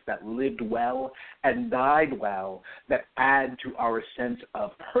spirits that lived well and died well, that add to our sense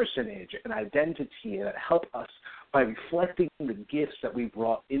of personage and identity, that help us by reflecting the gifts that we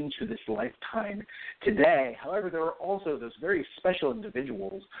brought into this lifetime today. However, there are also those very special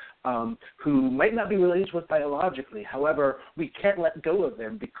individuals who might not be related to us biologically. However, we can't let go of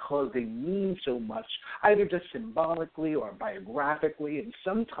them because they mean so much, either just symbolically or biographically, and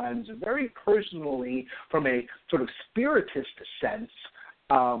sometimes very personally from a sort of spiritist sense,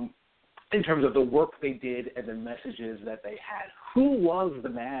 in terms of the work they did and the messages that they had. Who was the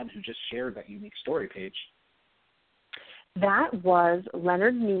man who just shared that unique story, Paige? That was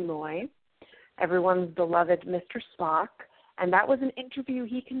Leonard Nimoy, everyone's beloved Mr. Spock, and that was an interview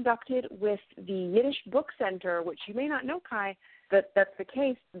he conducted with the Yiddish Book Center, which you may not know, Kai, that's the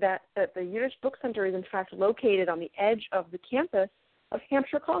case, that the Yiddish Book Center is in fact located on the edge of the campus of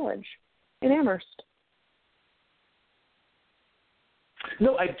Hampshire College in Amherst.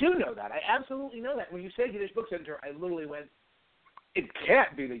 No, I do know that. I absolutely know that. When you said Yiddish Book Center, I literally went, it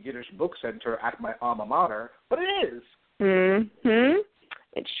can't be the Yiddish Book Center at my alma mater, but it is. Mm-hmm.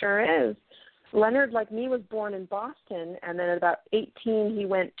 It sure is. Leonard, like me, was born in Boston, and then at about 18, he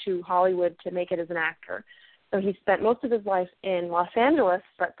went to Hollywood to make it as an actor. So he spent most of his life in Los Angeles,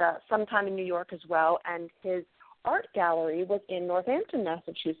 but some time in New York as well, and his art gallery was in Northampton,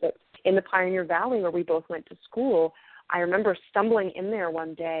 Massachusetts, in the Pioneer Valley where we both went to school. I remember stumbling in there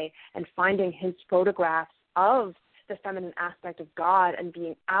one day and finding his photographs of the feminine aspect of God and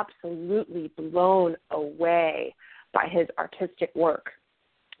being absolutely blown away by his artistic work.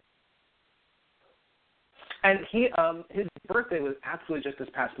 And his birthday was actually just this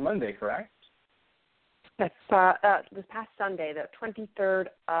past Monday, correct? That's this past Sunday, the 26th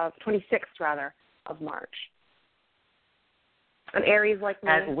of March. An Aries like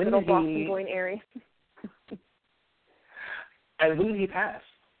me, little Boston boy in Aries. And when did he pass?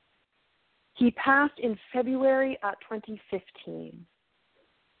 He passed in February 2015.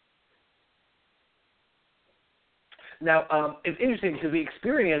 Now, it's interesting because we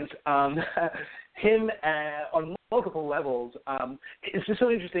experience him on multiple levels. It's just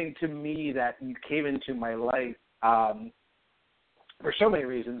so interesting to me that you came into my life for so many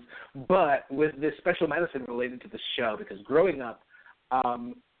reasons, but with this special medicine related to the show, because growing up,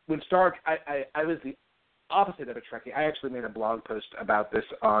 when I was the opposite of a Trekkie. I actually made a blog post about this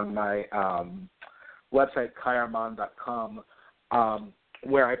on my website, kaiarmand.com,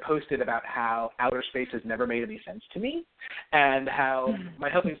 where I posted about how outer space has never made any sense to me, and how my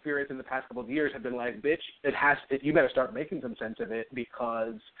helping spirits in the past couple of years have been like, bitch, you better start making some sense of it,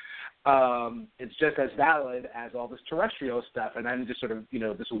 because it's just as valid as all this terrestrial stuff. And I'm just sort of,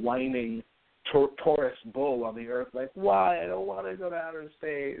 this whining Taurus bull on the earth, like, why? I don't want to go to outer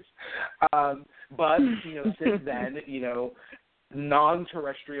space. But, since then,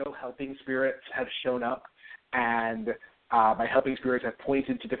 non-terrestrial helping spirits have shown up, and my helping spirits have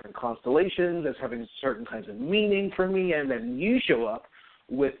pointed to different constellations as having certain kinds of meaning for me, and then you show up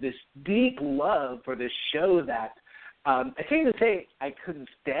with this deep love for this show that I can't even say I couldn't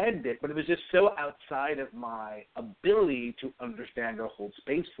stand it, but it was just so outside of my ability to understand or hold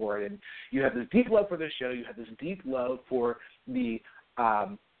space for it. And you have this deep love for the show. You have this deep love for the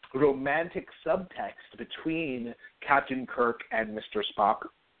romantic subtext between Captain Kirk and Mr. Spock.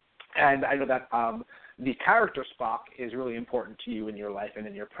 And I know that the character Spock is really important to you in your life and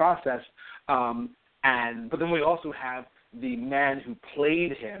in your process. But then we also have the man who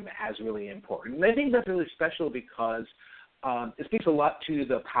played him as really important. And I think that's really special because it speaks a lot to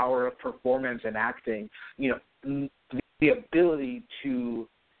the power of performance and acting, the ability to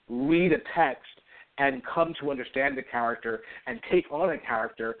read a text and come to understand the character and take on a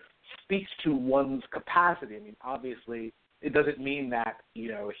character speaks to one's capacity. I mean, obviously, it doesn't mean that, he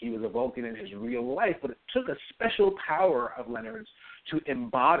was a Vulcan in his real life, but it took a special power of Leonard's to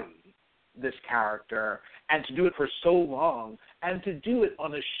embody this character and to do it for so long, and to do it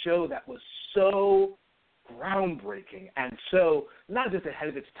on a show that was so groundbreaking and so not just ahead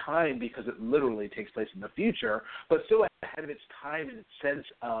of its time because it literally takes place in the future, but so ahead of its time in its sense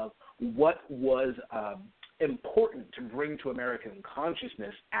of what was important to bring to American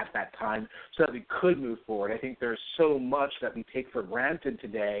consciousness at that time so that we could move forward. I think there's so much that we take for granted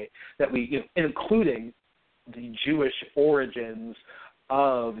today that we, including the Jewish origins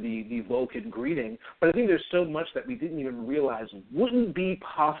of the Vulcan greeting, but I think there's so much that we didn't even realize wouldn't be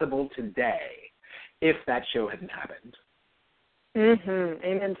possible today if that show hadn't happened.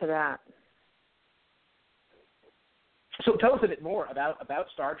 Amen to that. So tell us a bit more about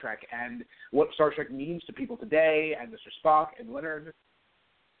Star Trek and what Star Trek means to people today, and Mr. Spock and Leonard.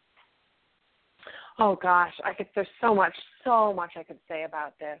 Oh gosh, there's so much I could say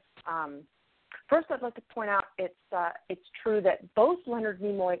about this. First, I'd like to point out it's true that both Leonard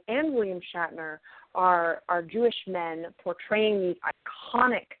Nimoy and William Shatner are Jewish men portraying these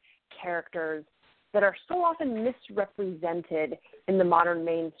iconic characters that are so often misrepresented in the modern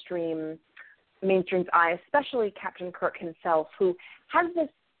mainstream's eye, especially Captain Kirk himself, who has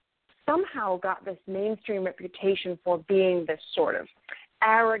somehow got this mainstream reputation for being this sort of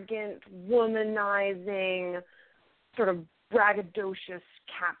arrogant, womanizing, sort of braggadocious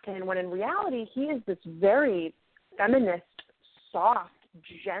captain, when in reality he is this very feminist, soft,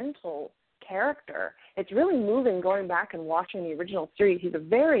 gentle character. It's really moving going back and watching the original series. He's a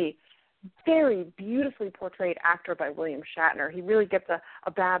very, very beautifully portrayed actor by William Shatner. He really gets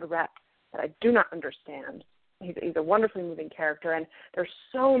a bad rep that I do not understand. He's a wonderfully moving character, and there's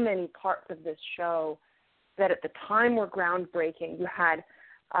so many parts of this show that at the time were groundbreaking. You had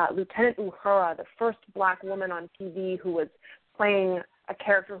Lieutenant Uhura, the first black woman on TV who was playing a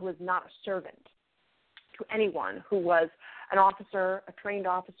character who was not a servant to anyone, who was an officer, a trained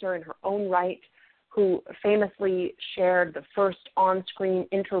officer in her own right, who famously shared the first on-screen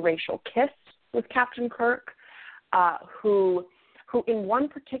interracial kiss with Captain Kirk, who in one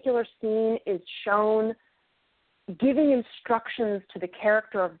particular scene is shown giving instructions to the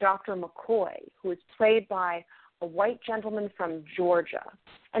character of Dr. McCoy, who is played by a white gentleman from Georgia.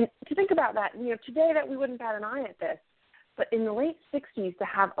 And to think about that, today that we wouldn't bat an eye at this, but in the late 60s, to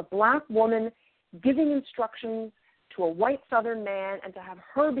have a black woman giving instructions to a white Southern man and to have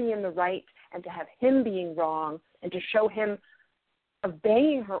her be in the right and to have him being wrong and to show him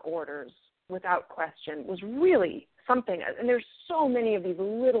obeying her orders without question was really something. And there's so many of these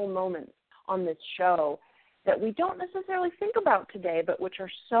little moments on this show that we don't necessarily think about today, but which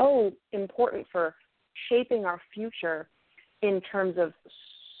are so important for shaping our future in terms of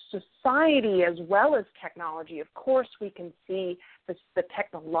society as well as technology. Of course, we can see the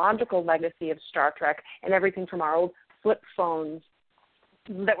technological legacy of Star Trek and everything from our old flip phones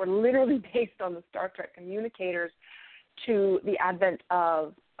that were literally based on the Star Trek communicators to the advent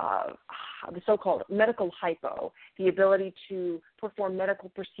of the so-called medical hypo, the ability to perform medical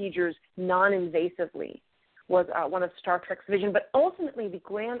procedures non-invasively, was one of Star Trek's vision. But ultimately, the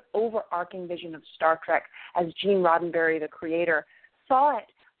grand overarching vision of Star Trek, as Gene Roddenberry, the creator, saw it,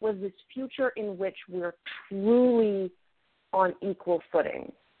 was this future in which we're truly on equal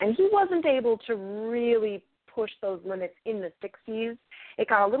footing. And he wasn't able to really push those limits in the 60s. It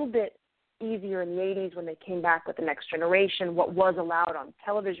got a little bit easier in the 80s when they came back with The Next Generation, what was allowed on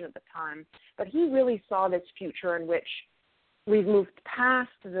television at the time. But he really saw this future in which we've moved past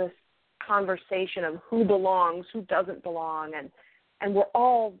this conversation of who belongs, who doesn't belong, and we're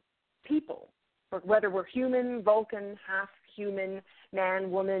all people, whether we're human, Vulcan, half human,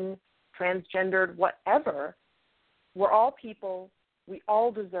 man, woman, transgendered, whatever. We're all people. We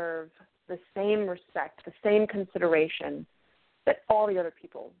all deserve the same respect, the same consideration that all the other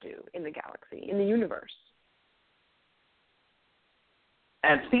people do in the galaxy, in the universe.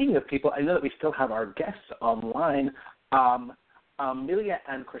 And speaking of people, I know that we still have our guests online. Amelia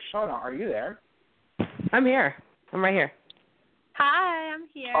and Krishana, are you there? I'm here. I'm right here. Hi, I'm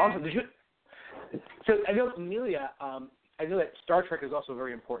here. Awesome. So I know, Amelia, I know that Star Trek is also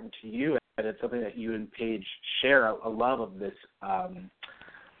very important to you, and it's something that you and Paige share a love of this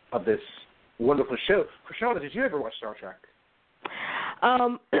wonderful show. Krishana, did you ever watch Star Trek?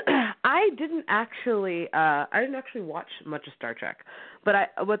 I didn't actually watch much of Star Trek,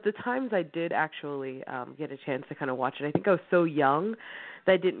 but the times I did actually get a chance to kind of watch it, I think I was so young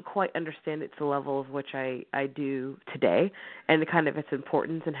that I didn't quite understand it to the level of which I do today, and the kind of its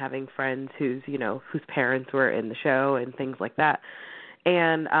importance in having friends whose parents were in the show and things like that.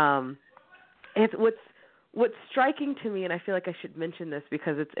 And it's what's striking to me, and I feel like I should mention this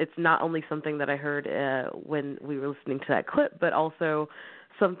because it's not only something that I heard when we were listening to that clip, but also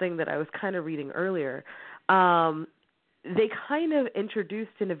something that I was kind of reading earlier. They kind of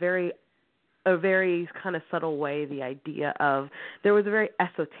introduced in a very kind of subtle way the idea of there was a very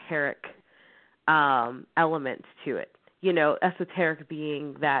esoteric element to it. Esoteric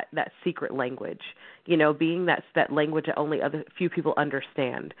being that secret language, being that language that only few people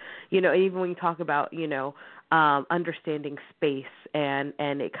understand. Even when you talk about, understanding space and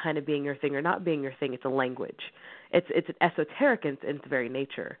it kind of being your thing or not being your thing, it's a language. It's an esoteric in its very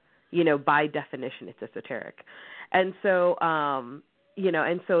nature. By definition, it's esoteric. And so, and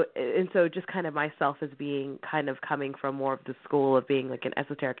so just kind of myself as being kind of coming from more of the school of being like an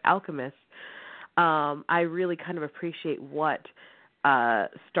esoteric alchemist, I really kind of appreciate what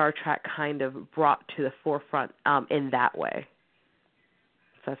Star Trek kind of brought to the forefront in that way.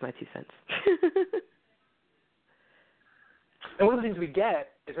 So that's my 2 cents. And one of the things we get,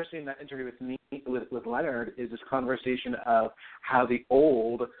 especially in that interview with me, with Leonard, is this conversation of how the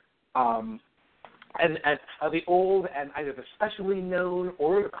old, and how the old and either the specially known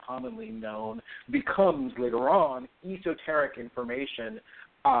or the commonly known becomes later on esoteric information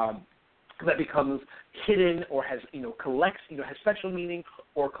that becomes hidden or has has special meaning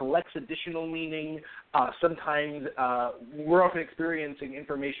or collects additional meaning. Sometimes we're often experiencing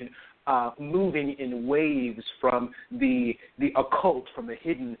information moving in waves from the occult, from the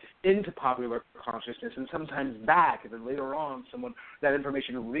hidden into popular consciousness, and sometimes back. And then later on, that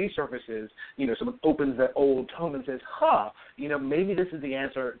information resurfaces. Someone opens that old tome and says, maybe this is the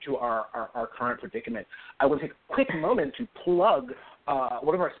answer to our current predicament. I want to take a quick moment to plug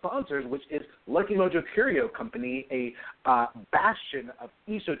one of our sponsors, which is Lucky Mojo Curio Company, a bastion of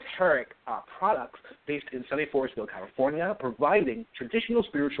esoteric products based in sunny Forestville, California, providing traditional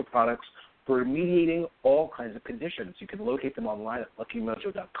spiritual products for remediating all kinds of conditions. You can locate them online at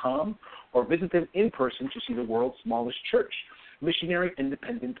luckymojo.com or visit them in person to see the world's smallest church, Missionary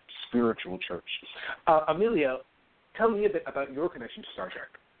Independent Spiritual Church. Amelia, tell me a bit about your connection to Star Trek.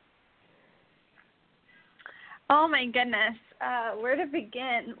 Oh, my goodness. Where to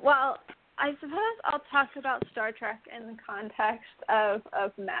begin? Well, I suppose I'll talk about Star Trek in the context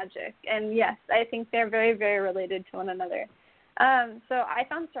of magic. And, yes, I think they're very, very related to one another. So I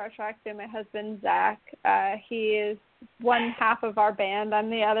found Star Trek through my husband, Zach. He is one half of our band. I'm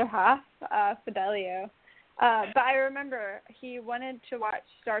the other half, Fidelio. But I remember he wanted to watch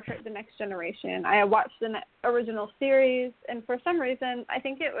Star Trek The Next Generation. I watched the original series, and for some reason, I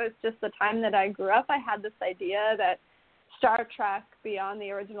think it was just the time that I grew up, I had this idea that Star Trek beyond the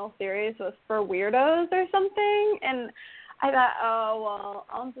original series was for weirdos or something, and I thought,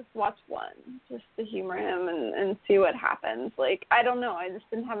 I'll just watch one just to humor him and see what happens. Like, I don't know, I just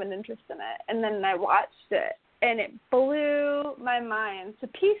didn't have an interest in it. And then I watched it, and it blew my mind to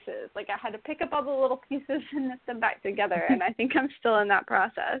pieces. Like, I had to pick up all the little pieces and knit them back together, and I think I'm still in that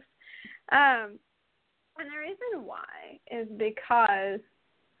process. And And the reason why is because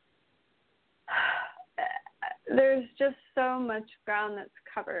there's just so much ground that's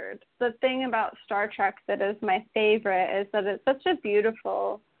covered. The thing about Star Trek that is my favorite is that it's such a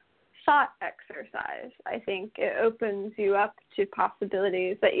beautiful thought exercise. I think it opens you up to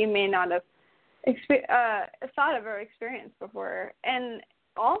possibilities that you may not have thought of or experienced before. And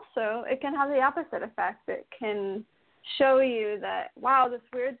also, it can have the opposite effect. It can show you that, wow, this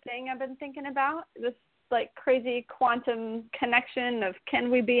weird thing I've been thinking about, this like crazy quantum connection of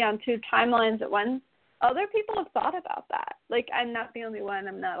can we be on two timelines at once? Other people have thought about that. Like, I'm not the only one.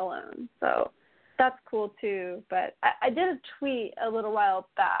 I'm not alone. So that's cool, too. But I did a tweet a little while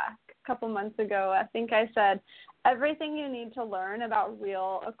back, a couple months ago. I think I said, everything you need to learn about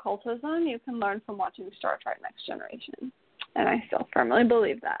real occultism, you can learn from watching Star Trek Next Generation. And I still firmly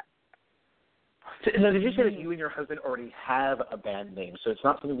believe that. So, now, did you say that you and your husband already have a band name, so it's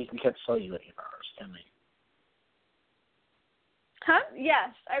not something we can't sell you any of ours, can we? Huh? Yes.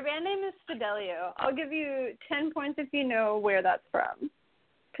 Our band name is Fidelio. I'll give you 10 points if you know where that's from,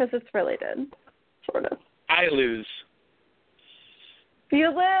 because it's related, sort of. I lose. You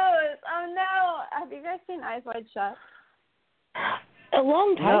lose. Oh, no. Have you guys seen Eyes Wide Shut? A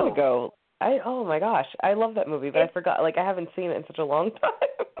long time No. ago. Oh my gosh, I love that movie, but I forgot. Like, I haven't seen it in such a long time.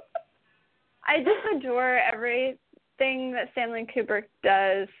 I just adore everything that Stanley Kubrick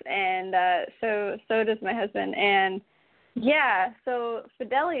does, and so does my husband. And yeah, so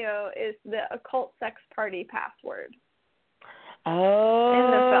Fidelio is the occult sex party password. Oh,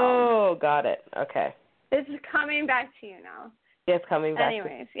 in the film. Got it. Okay. It's coming back to you now. Yeah, it's coming back.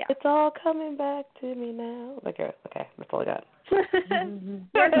 Anyways, yeah. It's all coming back to me now. Okay, that's all I got. Where's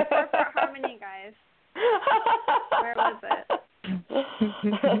the 4/4 harmony, guys? Where was it?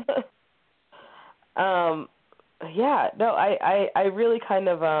 Yeah, no, I really kind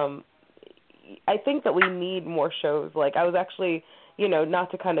of I think that we need more shows. Like, I was actually, not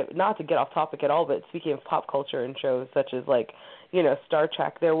to get off topic at all, but speaking of pop culture and shows such as, like, Star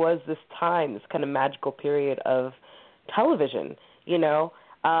Trek, there was this time, this kind of magical period of television, and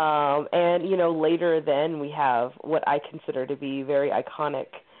later then we have what I consider to be very iconic,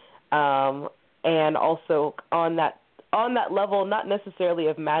 and also on that level, not necessarily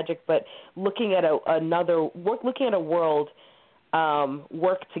of magic, but looking at a world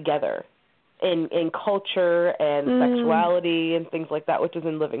work together in culture and sexuality and things like that, which is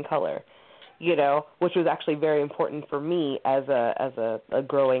in Living Color, which was actually very important for me as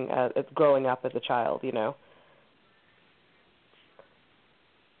growing up as a child,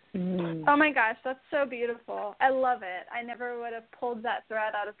 Oh my gosh, that's so beautiful. I love it. I never would have pulled that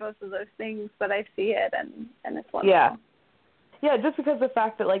thread out of both of those things, but I see it and it's wonderful. Yeah, just because the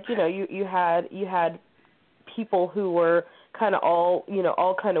fact that, like, you had people who were kind of all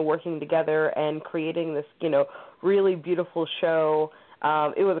kind of working together and creating this, really beautiful show.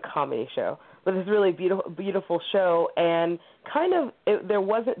 It was a comedy show, but this really beautiful show, and kind of there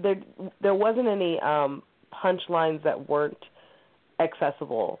wasn't any punchlines that weren't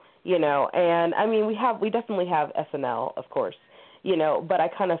accessible, and I mean we definitely have SNL, of course, but I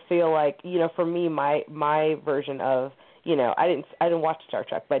kind of feel like, for me, my version of, I didn't watch Star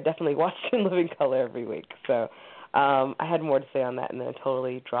Trek, but I definitely watched In Living Color every week, so I had more to say on that, and then I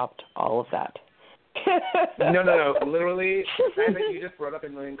totally dropped all of that. No. Literally, the fact that you just brought up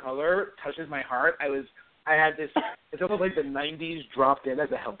In Living Color touches my heart. I had this, it's almost like the 90s dropped in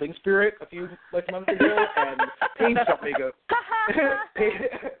as a helping spirit a few months ago, and Paige saw me go,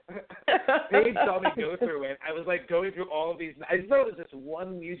 Paige saw me go through it. I was like going through all of these, I thought it was just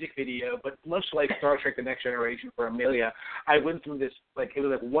one music video, but much like Star Trek The Next Generation for Amelia, I went through this, like, it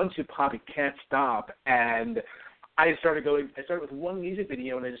was like once you pop, you can't stop, and I started with one music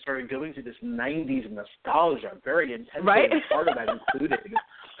video, and I just started going through this 90s nostalgia, very intense, right? And part of that included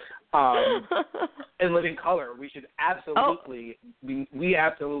In Living Color. We should absolutely, we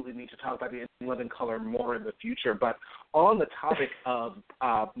absolutely need to talk about the In Living Color more in the future. But on the topic of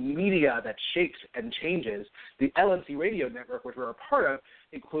media that shapes and changes, the LMC Radio Network, which we're a part of,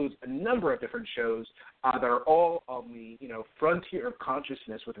 includes a number of different shows that are all on the frontier of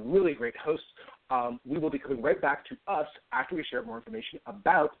consciousness with really great hosts. We will be coming right back to us after we share more information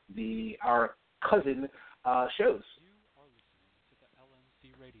about our cousin shows.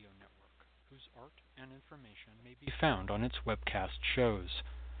 Radio Network, whose art and information may be found on its webcast shows.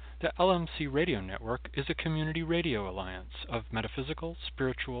 The LMC Radio Network is a community radio alliance of metaphysical,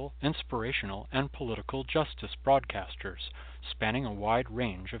 spiritual, inspirational, and political justice broadcasters, spanning a wide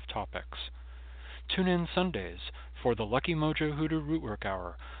range of topics. Tune in Sundays for the Lucky Mojo Hoodoo Rootwork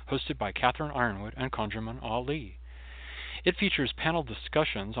Hour, hosted by Catherine Ironwood and Conjurman Ali. It features panel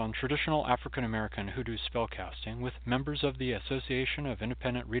discussions on traditional African American hoodoo spellcasting with members of the Association of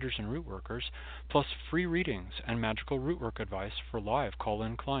Independent Readers and Rootworkers, plus free readings and magical rootwork advice for live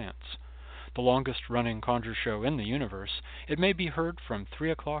call-in clients. The longest-running conjure show in the universe, it may be heard from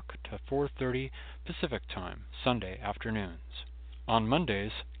 3 o'clock to 4:30 Pacific Time, Sunday afternoons. On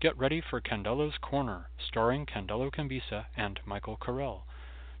Mondays, get ready for Candelo's Corner, starring Candelo Cambisa and Michael Carell.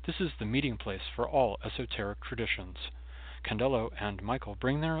 This is the meeting place for all esoteric traditions. Candelo and Michael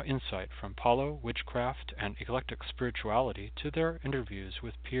bring their insight from Palo, witchcraft, and eclectic spirituality to their interviews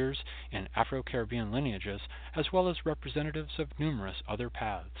with peers in Afro-Caribbean lineages, as well as representatives of numerous other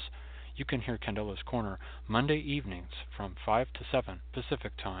paths. You can hear Candelo's Corner Monday evenings from 5 to 7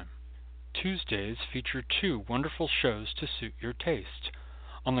 Pacific Time. Tuesdays feature 2 wonderful shows to suit your taste.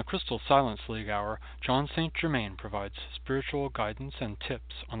 On the Crystal Silence League Hour, John St. Germain provides spiritual guidance and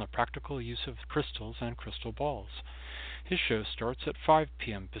tips on the practical use of crystals and crystal balls. His show starts at 5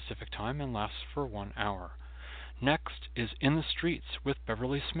 p.m. Pacific Time and lasts for 1 hour. Next is In the Streets with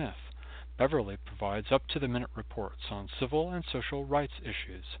Beverly Smith. Beverly provides up-to-the-minute reports on civil and social rights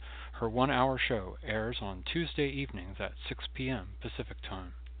issues. Her 1-hour show airs on Tuesday evenings at 6 p.m. Pacific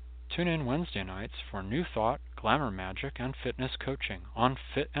Time. Tune in Wednesday nights for New Thought, Glamour Magic, and Fitness Coaching on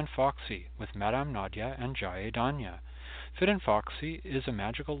Fit and Foxy with Madame Nadia and Jaye Danya. Fit and Foxy is a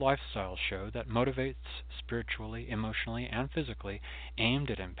magical lifestyle show that motivates spiritually, emotionally, and physically,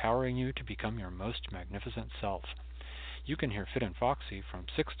 aimed at empowering you to become your most magnificent self. You can hear Fit and Foxy from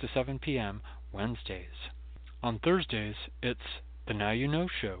 6 to 7 p.m. Wednesdays. On Thursdays, it's The Now You Know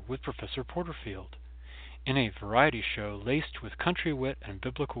Show with Professor Porterfield. In a variety show laced with country wit and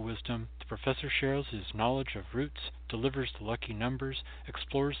biblical wisdom, the professor shares his knowledge of roots, delivers the lucky numbers,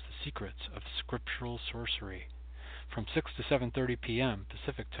 explores the secrets of scriptural sorcery. From 6 to 7:30 p.m.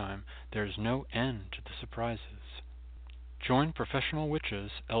 Pacific Time, there is no end to the surprises. Join professional witches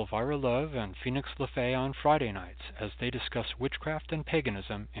Elvira Love and Phoenix LaFay on Friday nights as they discuss witchcraft and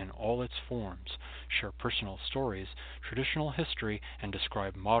paganism in all its forms, share personal stories, traditional history, and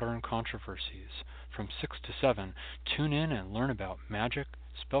describe modern controversies. From 6 to 7, tune in and learn about magic,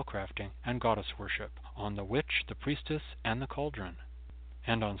 spellcrafting, and goddess worship on The Witch, the Priestess, and the Cauldron.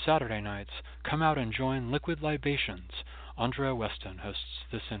 And on Saturday nights, come out and join Liquid Libations. Andrea Weston hosts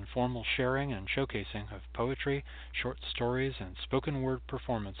this informal sharing and showcasing of poetry, short stories, and spoken word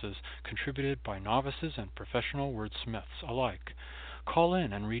performances contributed by novices and professional wordsmiths alike. Call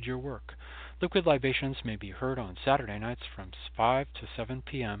in and read your work. Liquid Libations may be heard on Saturday nights from 5 to 7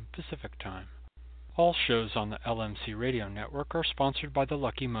 p.m. Pacific Time. All shows on the LMC Radio Network are sponsored by the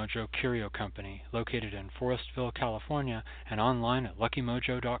Lucky Mojo Curio Company, located in Forestville, California, and online at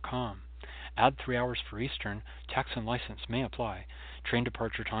luckymojo.com. Add 3 hours for Eastern. Tax and license may apply. Train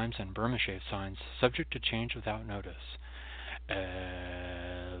departure times and Burma shave signs subject to change without notice. LMC.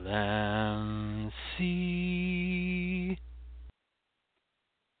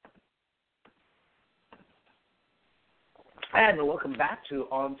 And welcome back to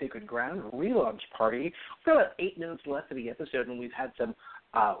On Sacred Ground relaunch party. We've got about 8 minutes left of the episode, and we've had some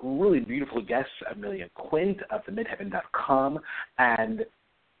really beautiful guests: Amelia Quint of themidheaven.com and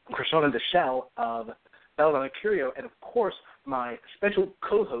Krishana Deshelle of Belladonna Curio, and of course my special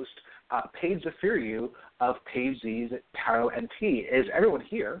co-host Paige Zaferiou of Paige Z's Tarot and Tea. Is everyone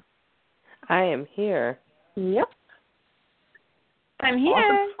here? I am here. Yep. I'm here.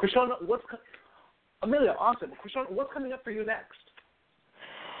 Awesome. Krishana, Amelia, awesome. Krishana, what's coming up for you next?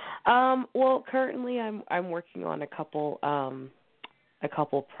 Well, currently I'm working on a couple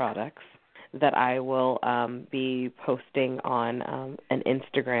products that I will be posting on an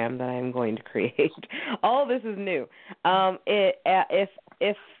Instagram that I'm going to create. All this is new.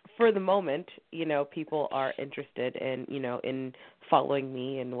 If for the moment, people are interested in, in following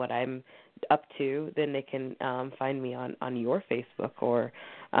me and what I'm up to, then they can find me on your Facebook or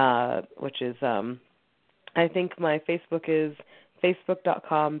which is I think my Facebook is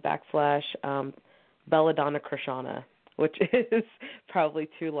facebook.com/Belladonna Krishana, which is probably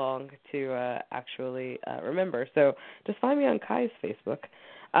too long to actually remember. So just find me on Kai's Facebook,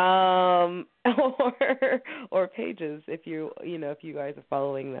 or Paige's if you guys are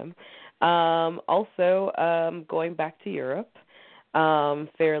following them. Also, going back to Europe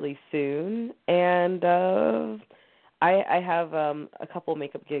fairly soon, and I have a couple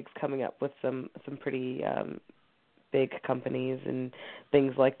makeup gigs coming up with some pretty big companies and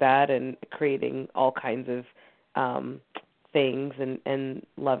things like that, and creating all kinds of things and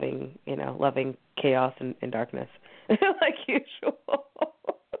loving chaos and darkness like usual.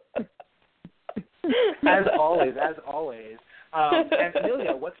 As always. And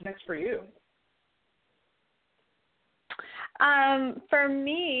Amelia, what's next for you? For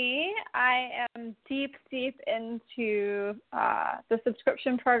me, I am deep into the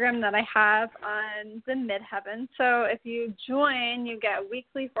subscription program that I have on the Midheaven. So if you join, you get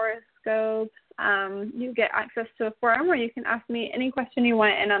weekly horoscopes. You get access to a forum where you can ask me any question you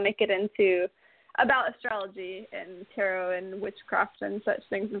want, and I'll make it into about astrology and tarot and witchcraft and such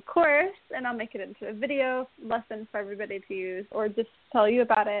things, of course. And I'll make it into a video lesson for everybody to use or just tell you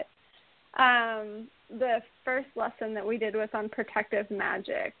about it. The first lesson that we did was on protective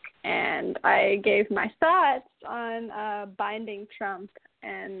magic, and I gave my thoughts on binding Trump.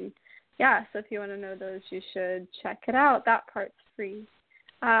 And yeah, so if you want to know those, you should check it out. That part's free.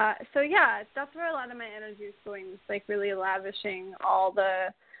 So yeah, that's where a lot of my energy is going. It's like really lavishing all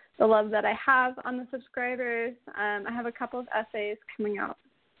the love that I have on the subscribers. I have a couple of essays coming out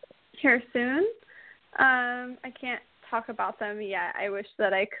here soon. I can't talk about them yet. I wish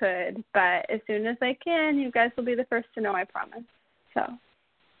that I could, but as soon as I can, you guys will be the first to know, I promise. So,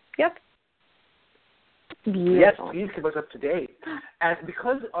 yep. Beautiful. Yes, please keep us up to date. And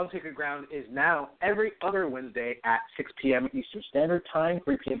because On Sacred Ground is now every other Wednesday at 6 p.m. Eastern Standard Time,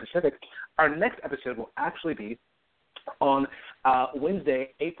 3 p.m. Pacific, our next episode will actually be on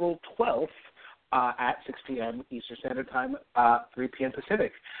Wednesday, April 12th, at 6 p.m. Eastern Standard Time, 3 p.m.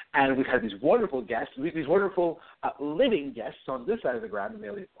 Pacific. And we've had these wonderful guests, these wonderful living guests on this side of the ground,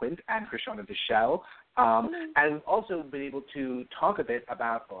 Amelia Quint and Krishana Vishal. And we've also been able to talk a bit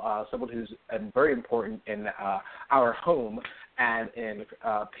about someone who's very important in our home and in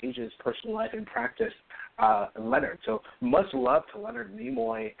Paige's personal life and practice, Leonard. So much love to Leonard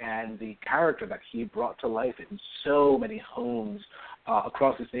Nimoy and the character that he brought to life in so many homes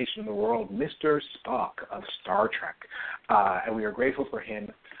across this nation and the world, Mr. Spock of Star Trek. And we are grateful for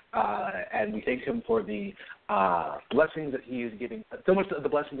him, and we thank him for the blessings that he is giving, so much of the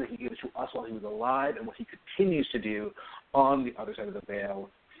blessings that he gave to us while he was alive and what he continues to do on the other side of the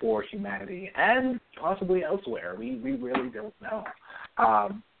veil for humanity and possibly elsewhere. We really don't know.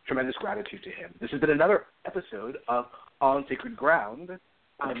 Tremendous gratitude to him. This has been another episode of On Sacred Ground.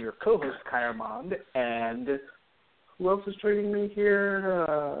 I'm your co-host, Armand, and who else is joining me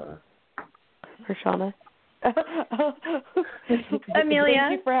here? Krishana.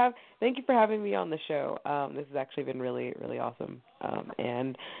 Amelia. Thank you for having me on the show. This has actually been really, really awesome.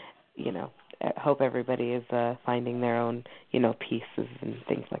 And, you know, I hope everybody is finding their own, you know, pieces and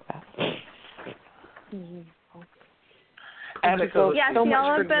things like that. Mm-hmm. And yes,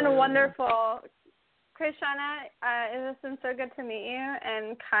 y'all have been wonderful. Krishana, it has been so good to meet you.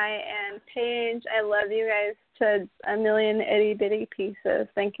 And Kai and Paige, I love you guys to a million itty-bitty pieces.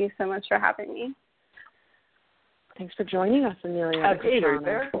 Thank you so much for having me. Thanks for joining us, Amelia. Paige, are you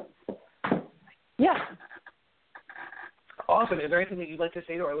there? Yes. Awesome. Is there anything that you'd like to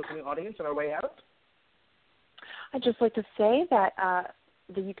say to our listening audience on our way out? I'd just like to say that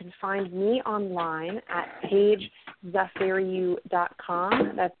that you can find me online at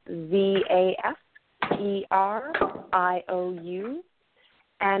PaigeZaferiou.com. That's ZAFERIOU.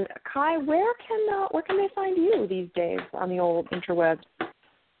 And Kai, where can they find you these days on the old interwebs?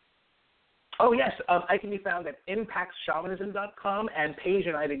 Oh, yes. I can be found at impactshamanism.com, and Paige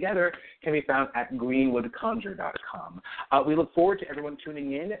and I together can be found at greenwoodconjure.com. We look forward to everyone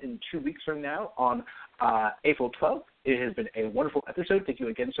tuning in 2 weeks from now on April 12th. It has been a wonderful episode. Thank you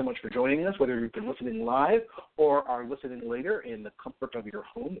again so much for joining us, whether you've been listening live or are listening later in the comfort of your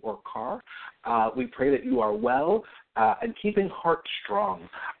home or car. We pray that you are well and keeping heart strong.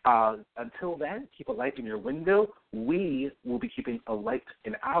 Until then, keep a light in your window. We will be keeping a light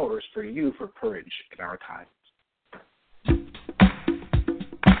in ours for you for courage in our time.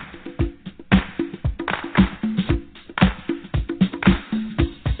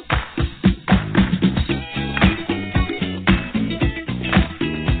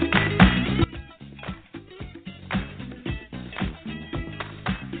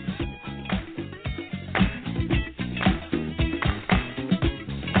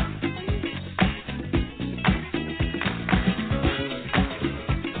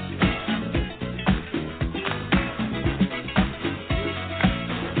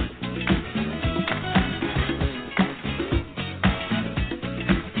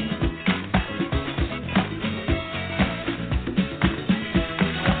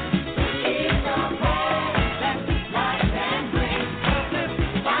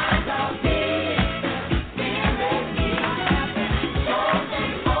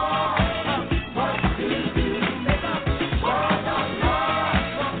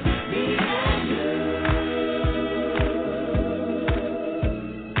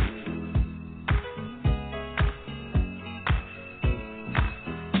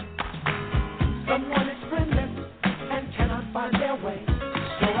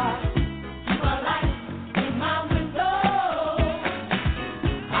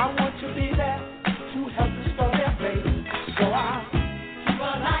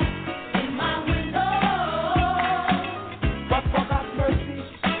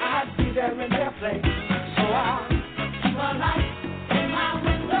 Play.